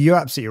Snoop? I mean, you're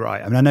absolutely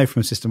right. I mean, I know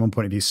from a System 1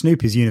 point of view,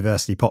 Snoop is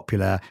universally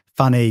popular,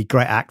 funny,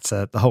 great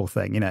actor, the whole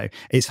thing.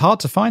 It's hard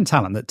to find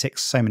talent that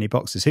ticks so many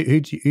boxes. Who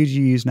do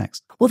you use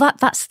next? Well,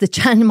 that's the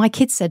challenge. My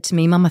kid said to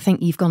me, Mum, I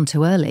think you've gone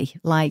too early.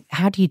 Like,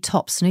 how do you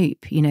top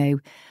Snoop?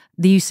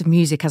 The use of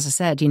music, as I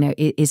said,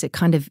 is a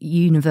kind of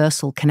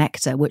universal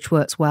connector, which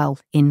works well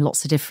in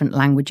lots of different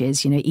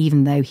languages.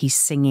 Even though he's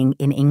singing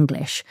in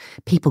English,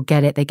 people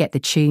get it. They get the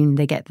tune.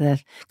 They get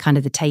the kind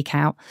of the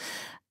takeout.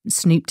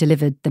 Snoop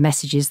delivered the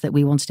messages that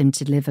we wanted him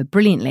to deliver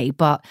brilliantly.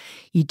 But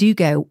you do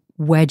go,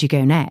 where do you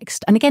go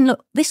next? And again,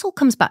 look, this all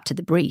comes back to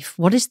the brief.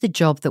 What is the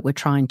job that we're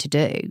trying to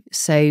do?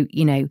 So,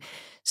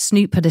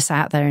 Snoop put us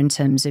out there in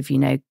terms of,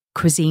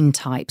 cuisine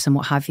types and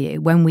what have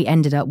you. When we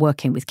ended up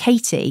working with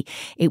Katy,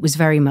 it was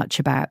very much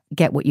about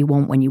get what you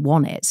want when you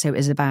want it. So it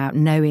was about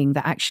knowing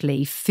that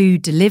actually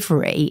food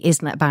delivery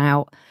isn't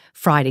about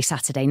Friday,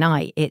 Saturday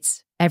night.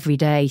 It's every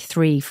day,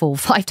 3, 4,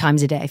 5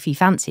 times a day if you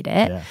fancied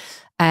it. Yeah.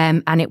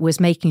 And it was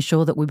making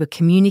sure that we were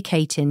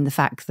communicating the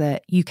fact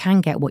that you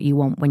can get what you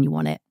want when you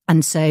want it.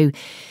 And so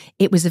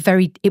it was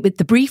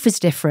the brief was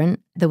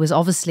different. There was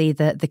obviously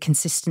the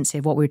consistency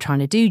of what we were trying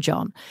to do,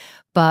 John.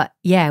 But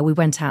yeah, we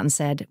went out and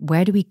said,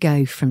 where do we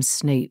go from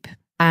Snoop?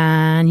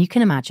 And you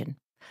can imagine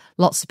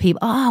lots of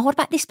people, what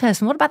about this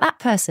person? What about that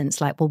person?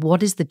 It's like, well,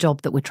 what is the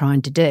job that we're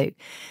trying to do?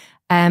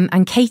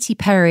 And Katy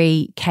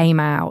Perry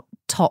came out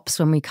tops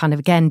when we kind of,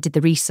 again, did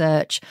the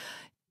research.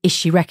 Is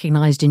she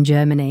recognised in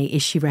Germany?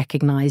 Is she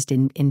recognised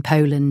in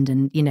Poland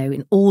and,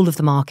 in all of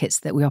the markets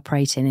that we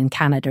operate in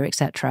Canada,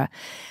 etc.?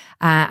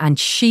 And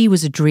she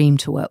was a dream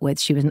to work with.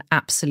 She was an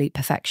absolute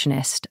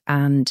perfectionist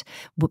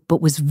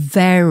but was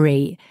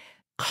very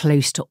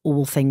close to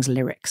all things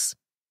lyrics.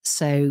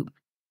 So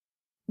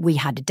we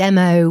had a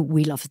demo.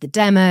 We loved the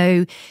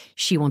demo.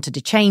 She wanted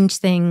to change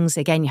things.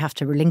 Again, you have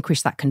to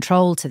relinquish that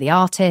control to the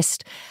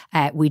artist.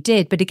 We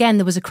did. But again,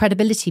 there was a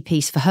credibility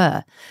piece for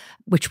her,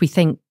 which we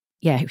think,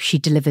 she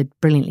delivered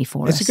brilliantly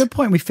for us. It's a good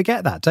point. We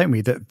forget that, don't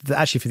we? That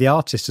actually for the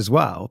artist as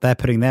well, they're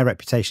putting their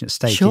reputation at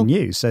stake in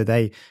you. So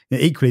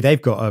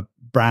they've got a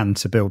brand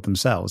to build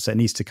themselves. So it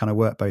needs to kind of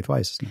work both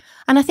ways, doesn't it?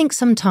 And I think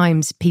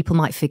sometimes people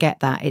might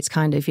forget that. It's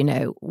kind of,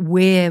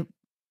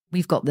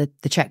 we've got the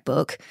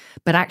checkbook,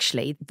 but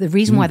actually the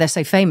reason why they're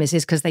so famous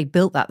is because they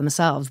built that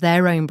themselves,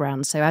 their own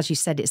brand. So as you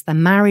said, it's the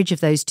marriage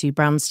of those two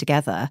brands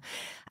together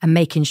and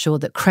making sure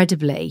that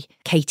credibly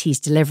Katy's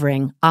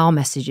delivering our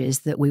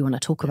messages that we want to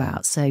talk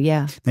about. So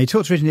yeah. Now you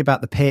talked originally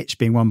about the pitch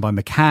being won by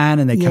McCann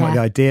and they came up with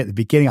the idea at the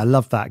beginning. I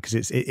love that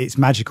because it's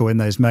magical in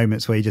those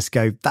moments where you just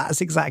go, that's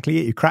exactly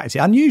it. You cracked it.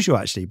 Unusual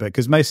actually, but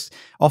because most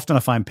often I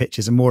find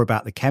pitches are more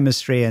about the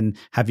chemistry and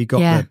have you got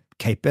the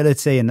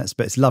capability,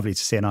 but it's lovely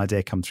to see an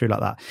idea come through like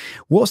that.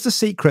 What's the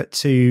secret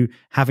to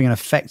having an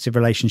effective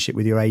relationship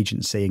with your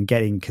agency and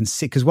getting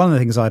because one of the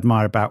things I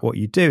admire about what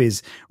you do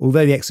is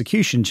although the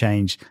execution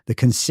changed, the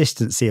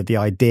consistency of the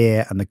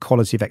idea and the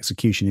quality of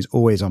execution is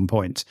always on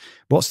point.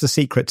 What's the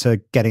secret to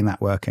getting that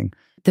working?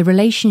 The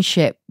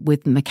relationship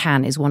with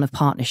McCann is one of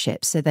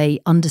partnerships. So they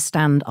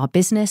understand our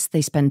business,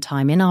 they spend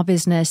time in our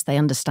business, they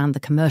understand the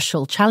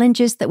commercial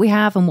challenges that we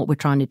have and what we're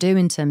trying to do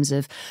in terms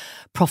of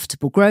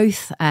profitable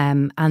growth.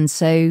 And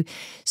so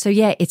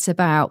it's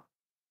about,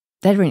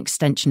 they're an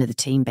extension of the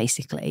team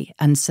basically.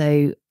 And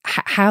so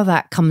how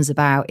that comes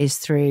about is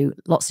through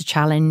lots of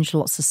challenge,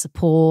 lots of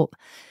support,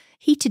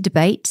 heated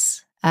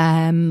debates,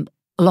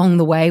 along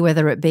the way,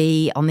 whether it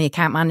be on the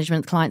account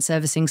management, client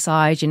servicing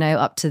side,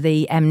 up to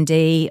the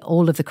MD,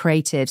 all of the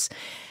creatives,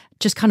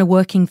 just kind of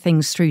working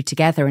things through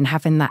together and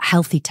having that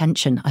healthy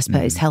tension, I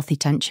suppose, healthy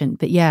tension.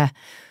 But yeah,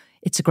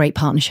 it's a great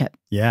partnership.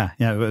 Yeah,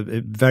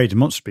 very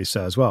demonstrably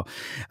so as well.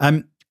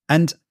 And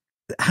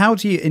how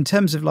do you, in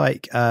terms of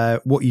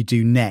what you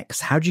do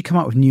next, how do you come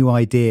up with new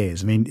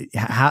ideas? I mean,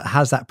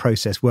 how's that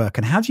process work?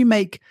 And how do you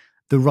make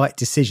the right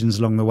decisions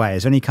along the way?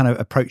 Is there any kind of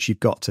approach you've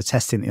got to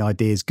testing the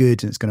idea is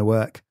good and it's going to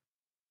work?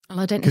 Well,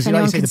 I don't know if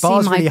anyone can see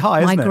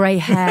my grey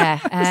hair.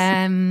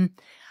 I mean,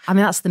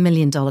 that's the $1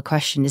 million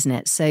question, isn't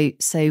it?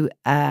 So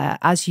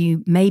as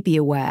you may be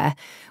aware,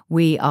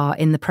 we are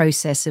in the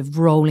process of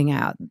rolling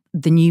out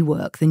the new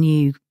work, the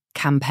new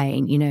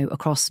campaign,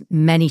 across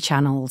many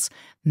channels,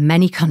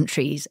 many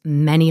countries,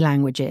 many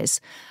languages.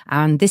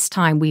 And this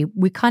time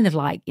we kind of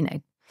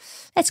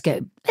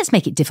let's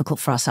make it difficult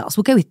for ourselves.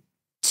 We'll go with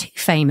 2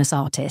 famous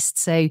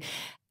artists. So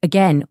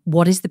again,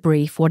 what is the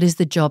brief? What is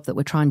the job that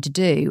we're trying to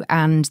do?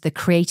 And the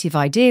creative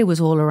idea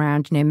was all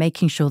around,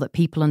 making sure that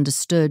people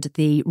understood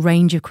the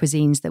range of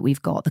cuisines that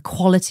we've got, the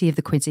quality of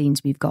the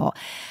cuisines we've got.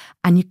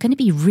 And you're going to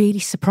be really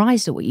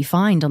surprised at what you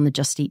find on the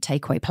Just Eat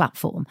takeaway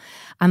platform.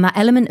 And that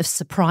element of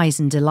surprise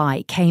and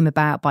delight came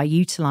about by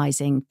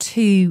utilising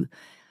 2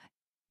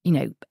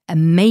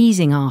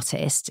 amazing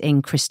artists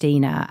in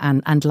Christina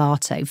and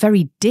Lato,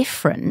 very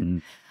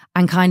different.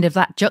 And kind of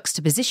that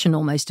juxtaposition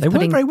almost. Of they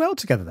work very well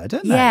together though,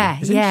 don't they?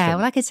 Yeah.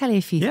 Well, I could tell you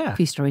a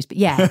few stories, but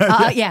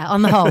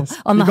on the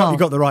whole. You've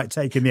got the right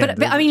take in the end.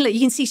 But I mean, look,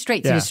 you can see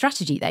straight through the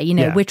strategy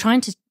there. We're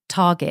trying to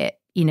target,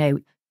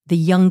 the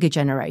younger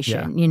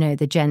generation,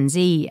 the Gen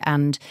Z.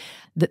 And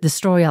the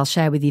story I'll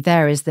share with you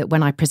there is that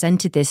when I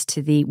presented this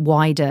to the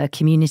wider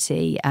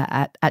community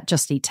at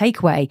Just Eat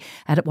Takeaway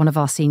at one of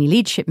our senior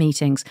leadership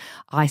meetings,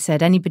 I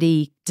said,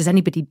 does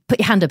anybody put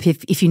your hand up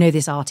if you know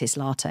this artist,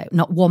 Lato?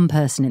 Not one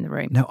person in the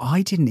room. No,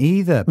 I didn't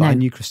either, but I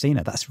knew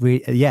Christina. That's really,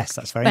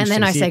 that's very interesting. And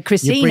then I say,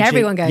 Christina,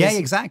 everyone goes. Yeah,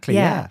 exactly,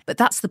 yeah. But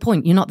that's the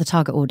point. You're not the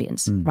target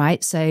audience,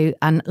 right? So,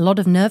 and a lot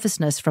of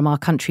nervousness from our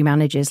country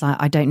managers, like,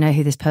 I don't know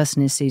who this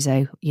person is,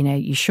 Suzo,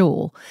 you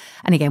sure?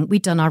 And again,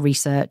 we'd done our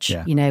research,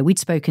 we'd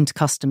spoken to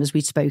customers,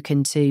 we'd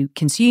spoken to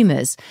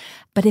consumers,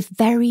 but a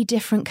very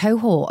different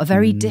cohort, a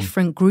very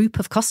different group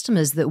of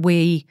customers that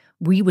we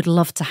would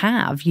love to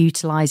have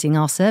utilising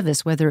our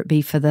service, whether it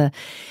be for the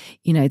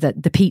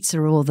pizza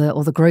or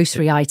the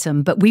grocery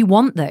item. But we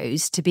want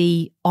those to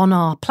be on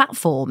our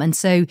platform. And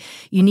so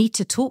you need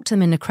to talk to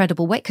them in a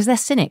credible way, because they're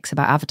cynics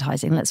about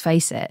advertising, let's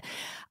face it.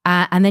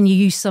 And then you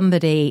use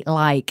somebody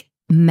like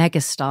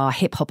megastar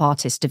hip hop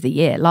artist of the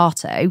year,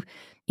 Lato,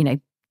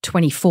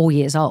 24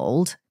 years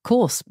old. Of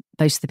course,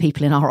 most of the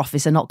people in our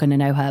office are not going to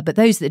know her, but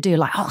those that do are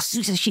like, oh,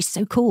 Susan, she's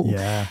so cool.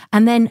 Yeah.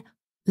 And then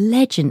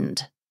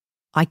legend,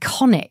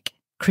 iconic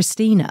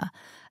Christina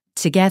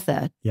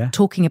together,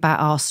 talking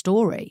about our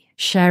story,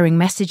 sharing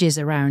messages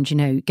around,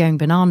 going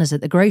bananas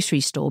at the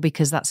grocery store,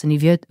 because that's a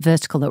new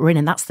vertical that we're in.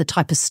 And that's the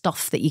type of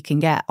stuff that you can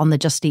get on the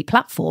Just Eat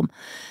platform.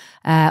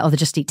 Or the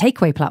Just Eat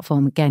takeaway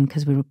platform, again,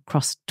 because we're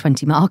across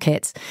 20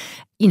 markets,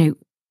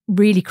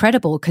 really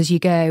credible, because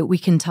we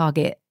can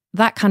target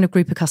that kind of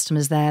group of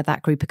customers there,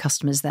 that group of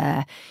customers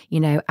there,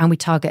 and we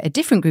target a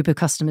different group of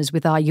customers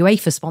with our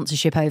UEFA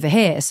sponsorship over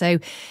here. So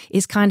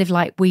it's kind of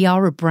like we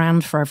are a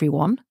brand for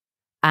everyone.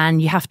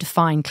 And you have to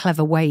find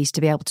clever ways to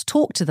be able to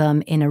talk to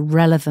them in a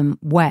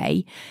relevant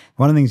way.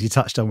 One of the things you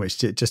touched on, which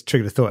just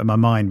triggered a thought in my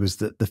mind, was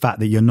that the fact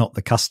that you're not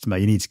the customer.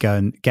 You need to go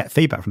and get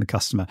feedback from the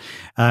customer.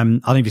 I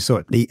don't know if you saw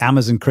it. The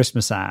Amazon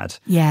Christmas ad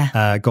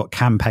got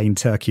campaign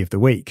turkey of the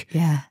week.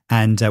 Yeah.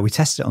 And we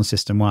tested it on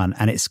System 1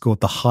 and it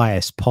scored the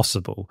highest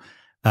possible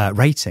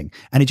rating.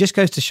 And it just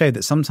goes to show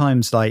that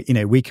sometimes,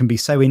 we can be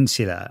so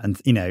insular and,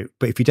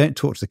 but if you don't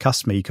talk to the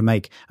customer, you can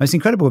it's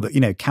incredible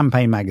that,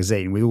 Campaign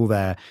Magazine, with all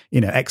their,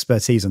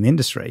 expertise on the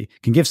industry,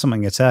 can give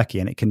something a turkey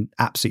and it can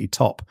absolutely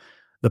top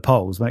the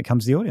polls when it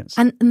comes to the audience.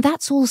 And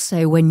that's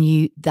also when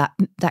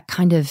that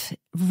kind of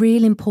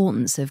real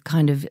importance of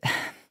kind of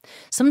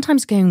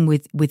sometimes going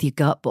with your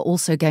gut, but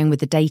also going with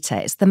the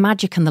data. It's the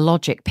magic and the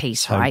logic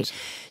piece, right?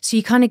 So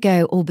you kind of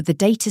go, oh, but the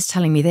data's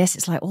telling me this.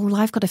 It's like, oh, well,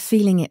 I've got a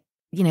feeling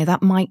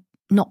that might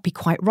not be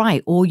quite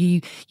right. Or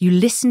you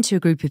listen to a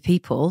group of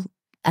people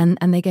and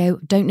they go,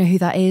 don't know who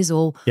that is,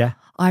 or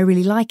I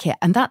really like it.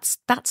 And that's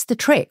the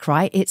trick,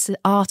 right? It's an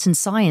art and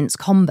science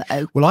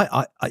combo.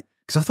 Well,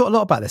 because I thought a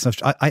lot about this.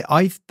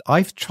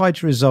 I've tried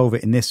to resolve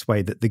it in this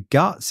way, that the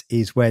gut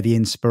is where the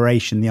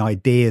inspiration, the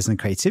ideas and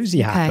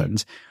creativity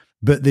happens.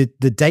 But the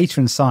data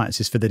and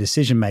science is for the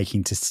decision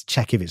making to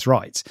check if it's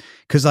right.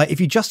 Because if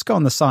you just go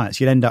on the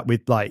science, you'd end up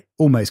with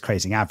almost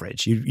creating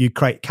average. You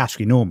create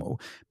category normal,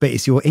 but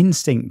it's your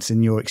instincts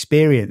and your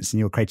experience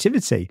and your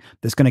creativity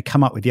that's going to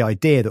come up with the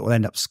idea that will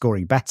end up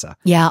scoring better.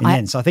 Yeah.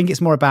 So I think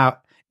it's more about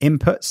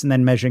inputs and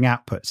then measuring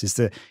outputs.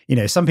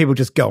 Is some people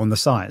just go on the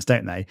science,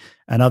 don't they?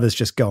 And others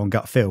just go on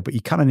gut feel. But you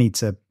kind of need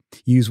to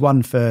use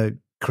one for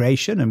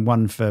creation and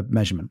one for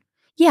measurement.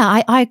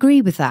 Yeah, I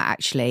agree with that,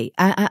 actually.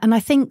 And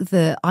I think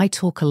that I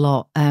talk a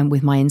lot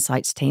with my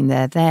insights team.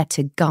 They're there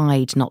to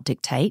guide, not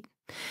dictate.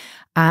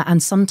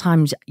 And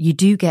sometimes you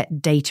do get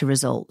data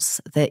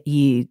results that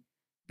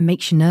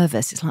makes you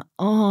nervous. It's like,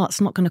 oh,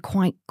 it's not going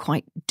to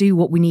quite do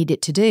what we need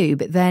it to do.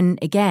 But then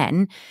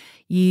again,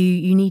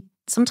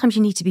 sometimes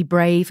you need to be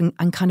brave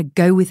and kind of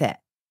go with it.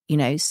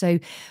 So,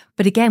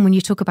 but again, when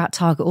you talk about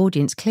target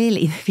audience,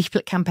 clearly the people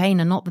at Campaign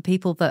are not the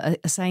people that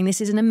are saying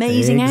this is an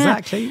amazing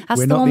ad.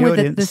 That's the one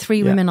with the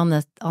three women on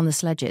the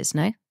sledges,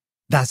 no?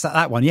 That's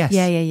that one, yes.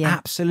 Yeah.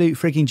 Absolute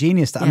freaking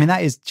genius. I mean,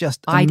 that is just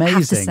amazing. I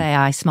have to say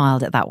I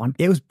smiled at that one.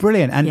 It was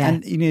brilliant.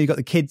 And you got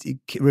the kids, you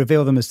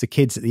reveal them as the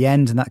kids at the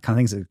end and that kind of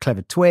thing. It's a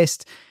clever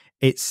twist.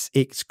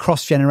 It's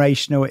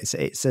cross-generational.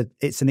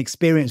 It's an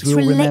experience we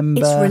all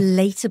remember. It's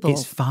relatable.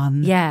 It's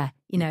fun. Yeah.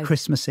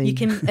 Christmassy. You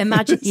can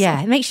imagine,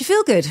 it makes you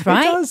feel good,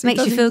 right? It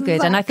makes you feel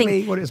good. And I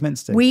think what it was meant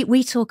to do.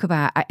 We talk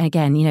about,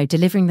 again,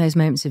 delivering those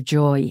moments of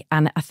joy.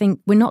 And I think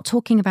we're not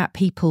talking about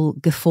people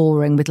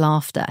guffawing with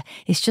laughter.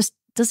 It's just,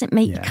 does it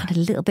make you kind of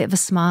a little bit of a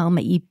smile,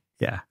 make you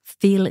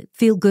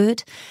feel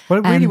good?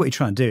 Well, really what you're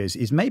trying to do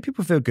is make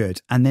people feel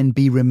good and then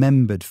be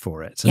remembered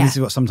for it. And this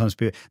is what sometimes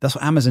people, that's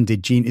what Amazon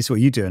did. It's what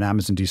you do and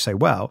Amazon do so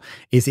well,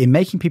 is in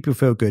making people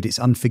feel good, it's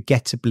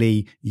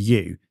unforgettably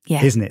you,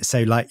 isn't it? So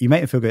you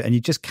make them feel good and you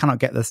just cannot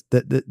get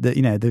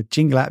the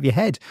jingle out of your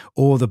head,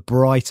 or the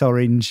bright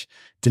orange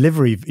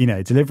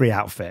delivery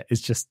outfit.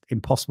 It's just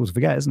impossible to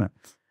forget, isn't it?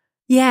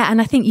 Yeah,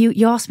 and I think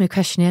you asked me a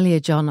question earlier,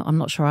 John. I'm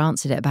not sure I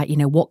answered it about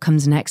what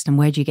comes next and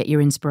where do you get your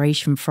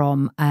inspiration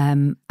from.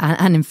 And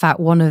in fact,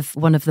 one of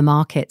the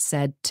markets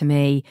said to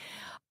me,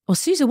 "Well,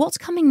 Susan, what's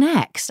coming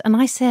next?" And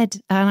I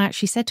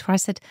actually said to her,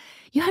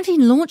 "You haven't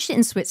even launched it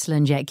in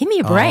Switzerland yet. Give me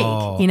a break."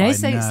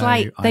 So it's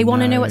like they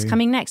want to know what's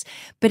coming next.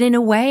 But in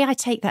a way, I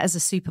take that as a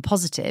super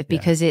positive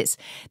because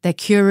they're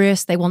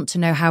curious. They want to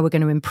know how we're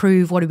going to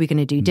improve. What are we going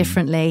to do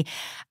differently?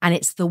 And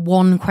it's the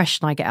one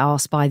question I get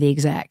asked by the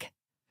exec.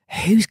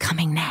 Who's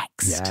coming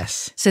next?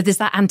 Yes. So there's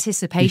that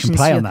anticipation. You can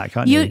play on that,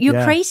 can't you?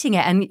 You're creating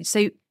it. And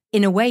so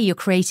in a way, you're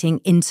creating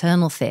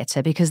internal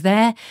theatre because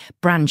they're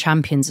brand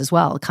champions as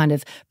well, kind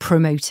of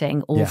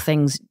promoting all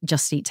things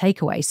Just Eat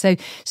takeaway. So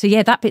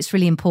that bit's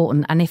really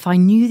important. And if I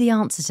knew the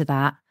answer to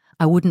that,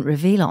 I wouldn't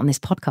reveal it on this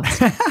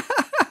podcast.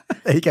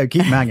 There you go.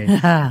 Keep them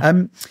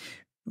hanging.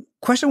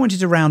 Question I wanted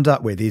to round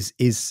up with is,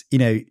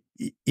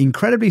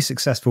 incredibly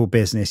successful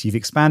business. You've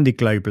expanded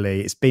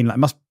globally. It's been like,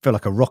 must feel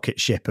like a rocket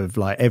ship of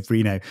like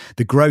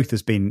the growth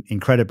has been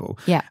incredible.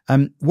 Yeah.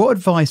 What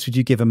advice would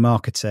you give a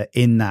marketer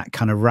in that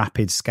kind of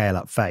rapid scale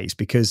up phase?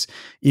 Because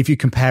if you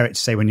compare it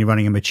to say when you're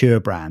running a mature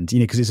brand,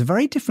 because it's a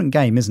very different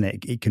game, isn't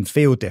it? It can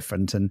feel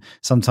different and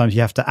sometimes you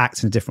have to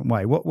act in a different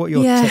way. What are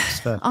your tips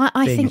for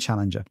being a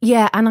challenger?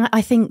 Yeah. And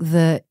I think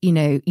that,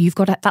 you've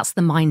got that's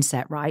the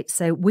mindset, right?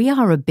 So we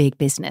are a big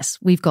business.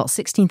 We've got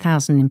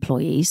 16,000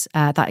 employees.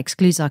 That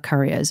excludes our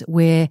couriers.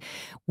 We're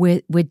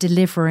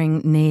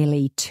delivering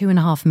nearly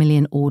 2.5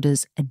 million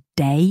orders a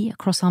day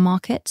across our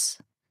markets.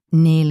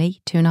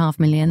 Nearly 2.5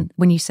 million.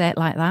 When you say it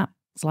like that,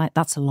 it's like,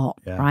 that's a lot,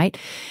 right?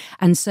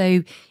 And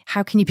so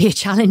how can you be a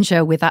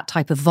challenger with that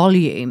type of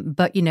volume?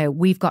 But,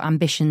 we've got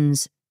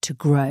ambitions to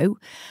grow.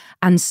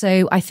 And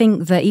so I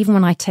think that even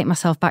when I take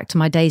myself back to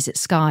my days at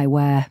Sky,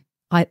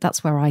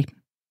 that's where I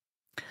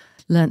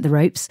learnt the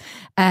ropes,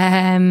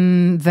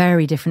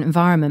 very different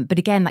environment. But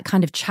again, that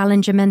kind of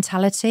challenger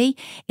mentality,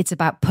 it's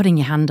about putting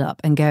your hand up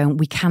and going,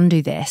 we can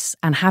do this,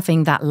 and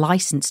having that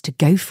license to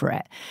go for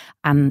it.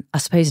 And I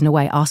suppose in a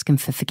way, asking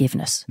for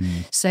forgiveness.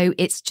 So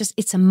it's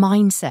a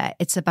mindset.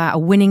 It's about a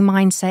winning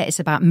mindset. It's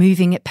about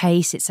moving at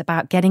pace. It's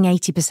about getting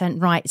 80%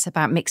 right. It's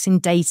about mixing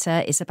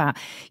data. It's about,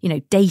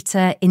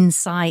 data,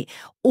 insight,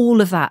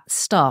 all of that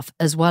stuff,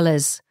 as well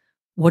as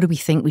what do we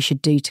think we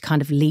should do to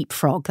kind of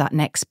leapfrog that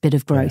next bit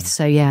of growth?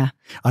 So,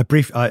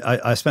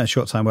 I spent a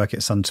short time working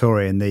at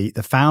Suntory, and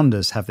the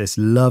founders have this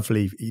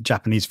lovely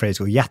Japanese phrase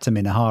called yatta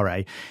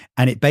minahare.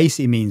 And it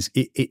basically means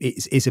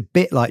it's a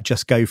bit like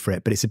just go for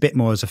it, but it's a bit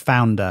more as a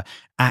founder,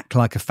 act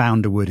like a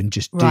founder would and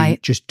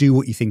just do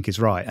what you think is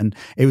right. And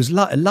it was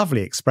a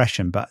lovely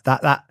expression, but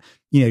that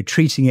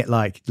treating it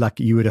like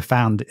you would have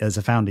found as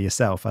a founder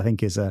yourself, I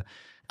think is I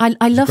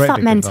love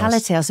that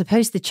mentality. I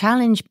suppose the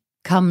challenge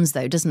comes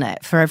though, doesn't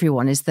it, for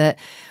everyone, is that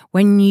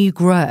when you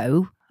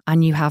grow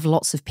and you have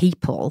lots of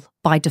people,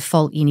 by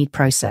default you need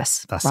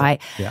process,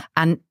 right? Yeah.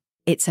 And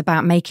it's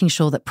about making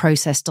sure that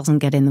process doesn't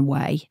get in the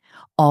way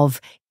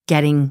of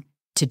getting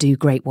to do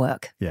great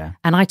work. Yeah.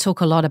 And I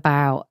talk a lot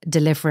about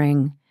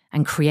delivering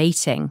and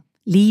creating,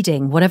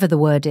 leading, whatever the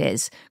word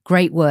is,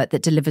 great work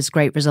that delivers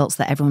great results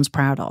that everyone's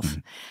proud of.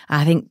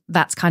 I think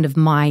that's kind of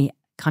my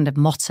kind of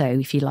motto,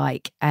 if you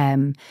like,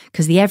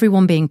 because the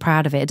everyone being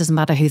proud of it doesn't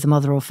matter who the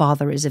mother or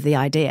father is of the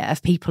idea.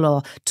 If people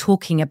are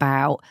talking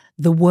about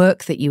the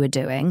work that you are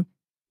doing,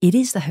 it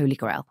is the holy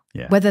grail,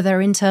 whether they're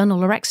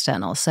internal or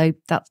external. So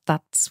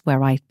that's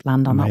where I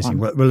land on Amazing.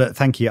 that one. Well, look,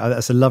 thank you.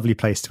 That's a lovely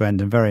place to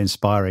end and very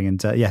inspiring. And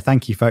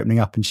thank you for opening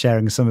up and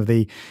sharing some of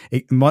the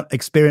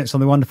experience on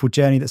the wonderful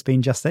journey that's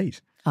been Just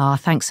Eat.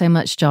 Thanks so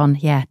much, John.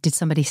 Yeah. Did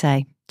somebody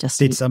say Just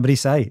Eat? Did somebody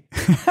say?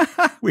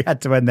 We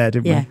had to end there,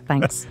 didn't we? Yeah,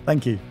 thanks.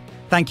 Thank you.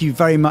 Thank you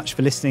very much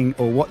for listening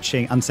or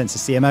watching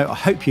Uncensored CMO. I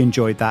hope you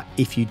enjoyed that.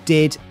 If you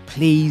did,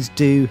 please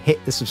do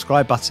hit the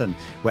subscribe button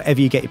wherever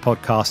you get your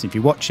podcast. And if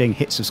you're watching,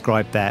 hit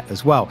subscribe there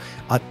as well.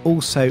 I'd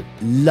also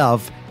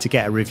love to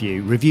get a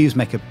review. Reviews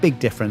make a big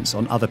difference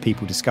on other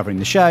people discovering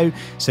the show.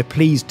 So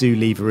please do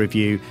leave a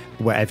review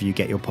wherever you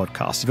get your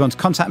podcast. If you want to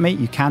contact me,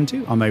 you can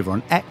do. I'm over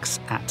on X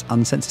at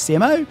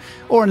UncensoredCMO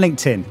or on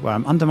LinkedIn, where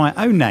I'm under my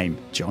own name,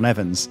 John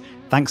Evans.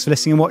 Thanks for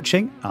listening and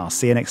watching. I'll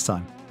see you next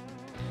time.